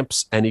the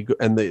amps and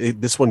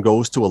this one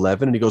goes to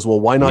 11, and he goes, well,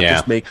 why not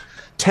just make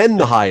 10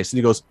 the highest? And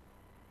he goes,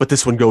 but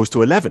this one goes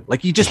to 11.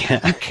 Like, you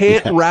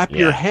can't wrap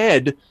your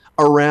head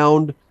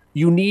around,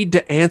 you need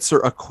to answer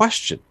a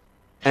question.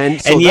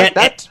 And so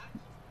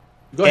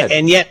go ahead.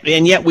 And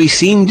yet we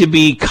seem to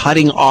be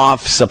cutting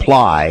off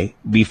supply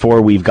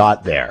before we've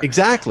got there.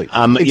 Exactly.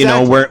 You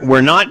know,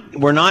 we're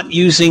not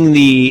using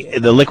the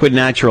liquid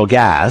natural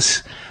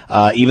gas,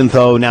 even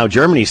though now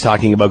Germany's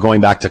talking about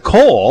going back to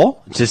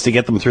coal just to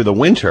get them through the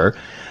winter.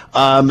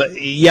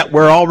 Yet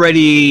we're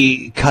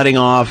already cutting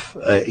off,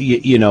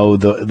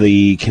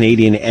 the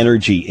Canadian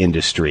energy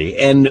industry.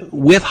 And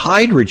with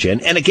hydrogen,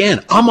 and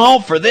again, I'm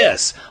all for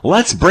this.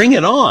 Let's bring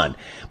it on.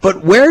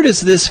 But where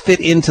does this fit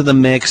into the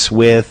mix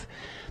with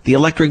the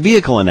electric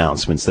vehicle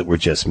announcements that were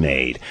just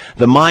made,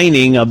 the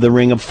mining of the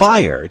Ring of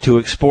Fire to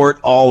export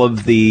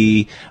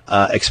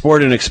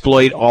and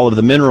exploit all of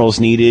the minerals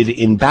needed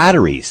in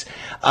batteries?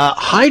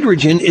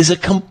 Hydrogen is a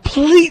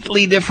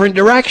completely different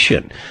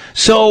direction.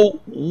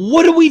 So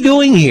what are we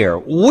doing here?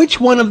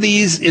 Which one of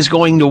these is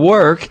going to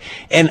work?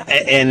 And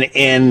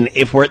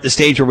if we're at the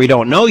stage where we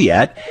don't know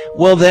yet,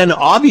 well, then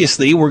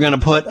obviously we're going to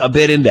put a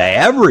bit into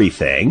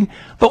everything,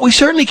 but we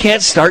certainly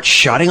can't start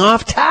shutting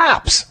off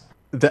taps.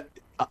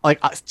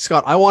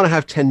 Scott, I want to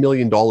have $10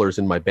 million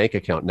in my bank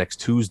account next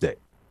Tuesday.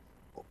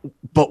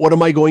 But what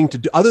am I going to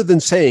do other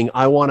than saying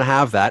I want to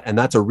have that? And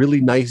that's a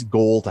really nice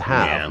goal to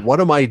have. Yeah. What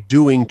am I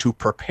doing to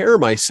prepare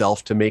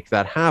myself to make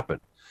that happen?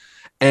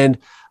 And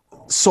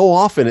so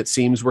often it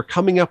seems we're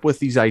coming up with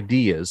these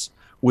ideas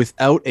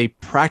without a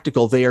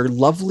practical, they are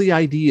lovely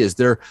ideas.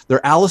 They're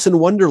Alice in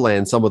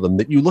Wonderland, some of them,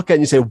 that you look at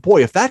and you say,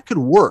 boy, if that could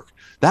work,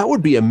 that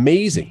would be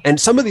amazing. And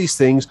some of these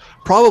things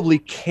probably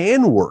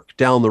can work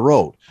down the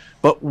road.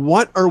 But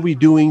what are we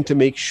doing to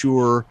make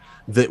sure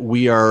that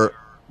we are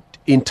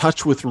in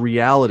touch with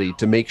reality,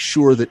 to make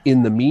sure that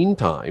in the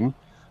meantime,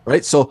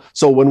 right? So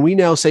when we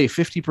now say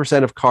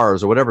 50% of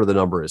cars, or whatever the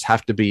number is,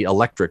 have to be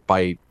electric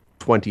by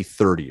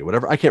 2030 or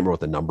whatever, I can't remember what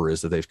the number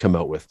is that they've come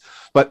out with.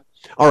 But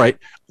all right,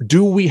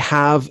 do we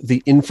have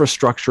the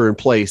infrastructure in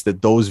place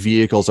that those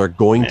vehicles are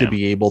going to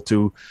be able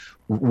to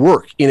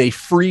work in a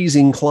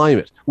freezing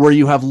climate where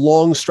you have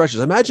long stretches?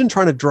 Imagine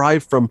trying to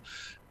drive from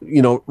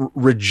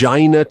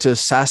Regina to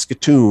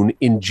Saskatoon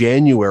in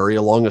January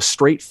along a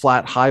straight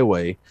flat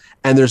highway,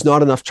 and there's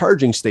not enough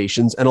charging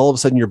stations, and all of a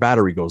sudden your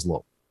battery goes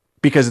low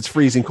because it's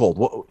freezing cold.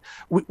 Well,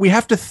 we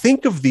have to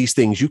think of these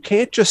things. You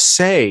can't just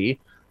say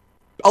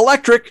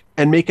electric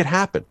and make it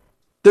happen.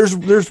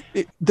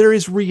 There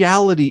is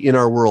reality in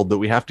our world that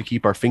we have to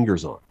keep our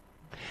fingers on.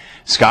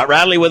 Scott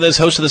Radley with us,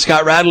 host of the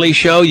Scott Radley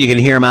Show. You can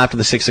hear him after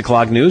the 6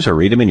 o'clock news or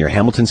read him in your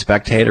Hamilton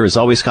Spectator. As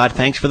always, Scott,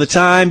 thanks for the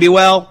time. Be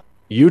well.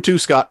 You too,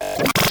 Scott.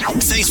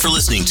 Thanks for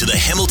listening to the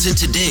Hamilton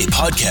Today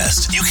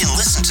podcast. You can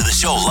listen to the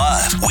show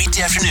live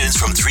weekday afternoons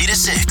from 3 to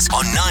 6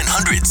 on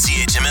 900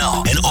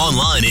 CHML and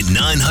online at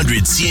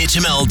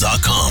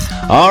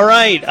 900CHML.com. All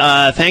right.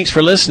 Thanks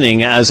for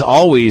listening. As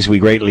always, we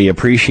greatly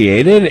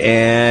appreciate it.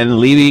 And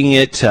leaving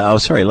it,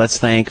 let's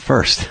thank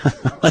first.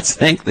 Let's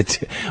thank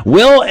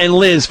Will and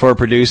Liz for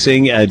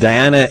producing,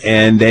 Diana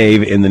and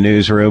Dave in the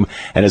newsroom.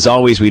 And as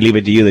always, we leave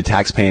it to you, the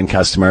taxpaying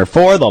customer,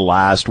 for the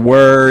last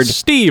word.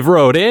 Steve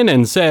wrote in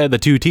and said the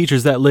 2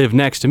 teachers that live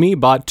next to me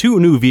bought 2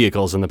 new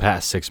vehicles in the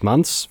past 6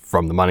 months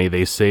from the money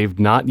they saved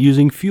not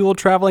using fuel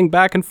traveling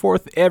back and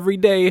forth every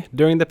day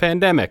during the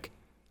pandemic.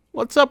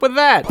 What's up with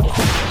that?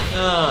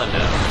 Oh,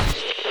 no.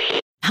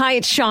 Hi,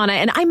 it's Shauna,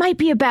 and I might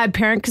be a bad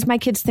parent because my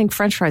kids think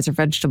French fries are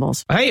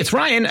vegetables. Hey, it's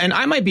Ryan, and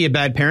I might be a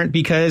bad parent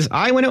because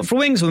I went out for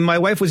wings when my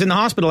wife was in the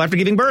hospital after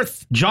giving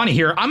birth. Johnny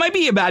here. I might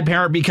be a bad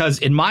parent because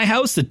in my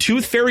house, the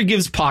tooth fairy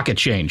gives pocket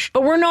change.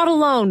 But we're not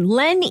alone.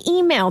 Len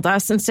emailed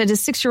us and said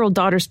his 6-year-old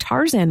daughter's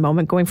Tarzan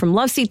moment going from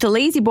love seat to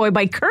lazy boy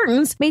by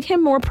curtains made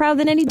him more proud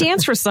than any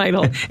dance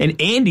recital. And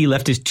Andy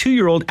left his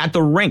 2-year-old at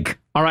the rink.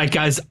 All right,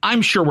 guys,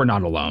 I'm sure we're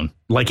not alone.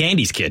 Like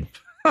Andy's kid.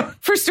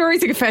 For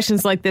stories and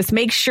confessions like this,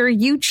 make sure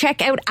you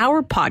check out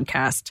our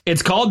podcast.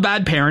 It's called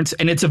Bad Parents,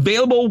 and it's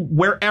available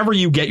wherever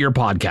you get your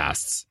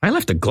podcasts. I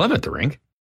left a glove at the rink.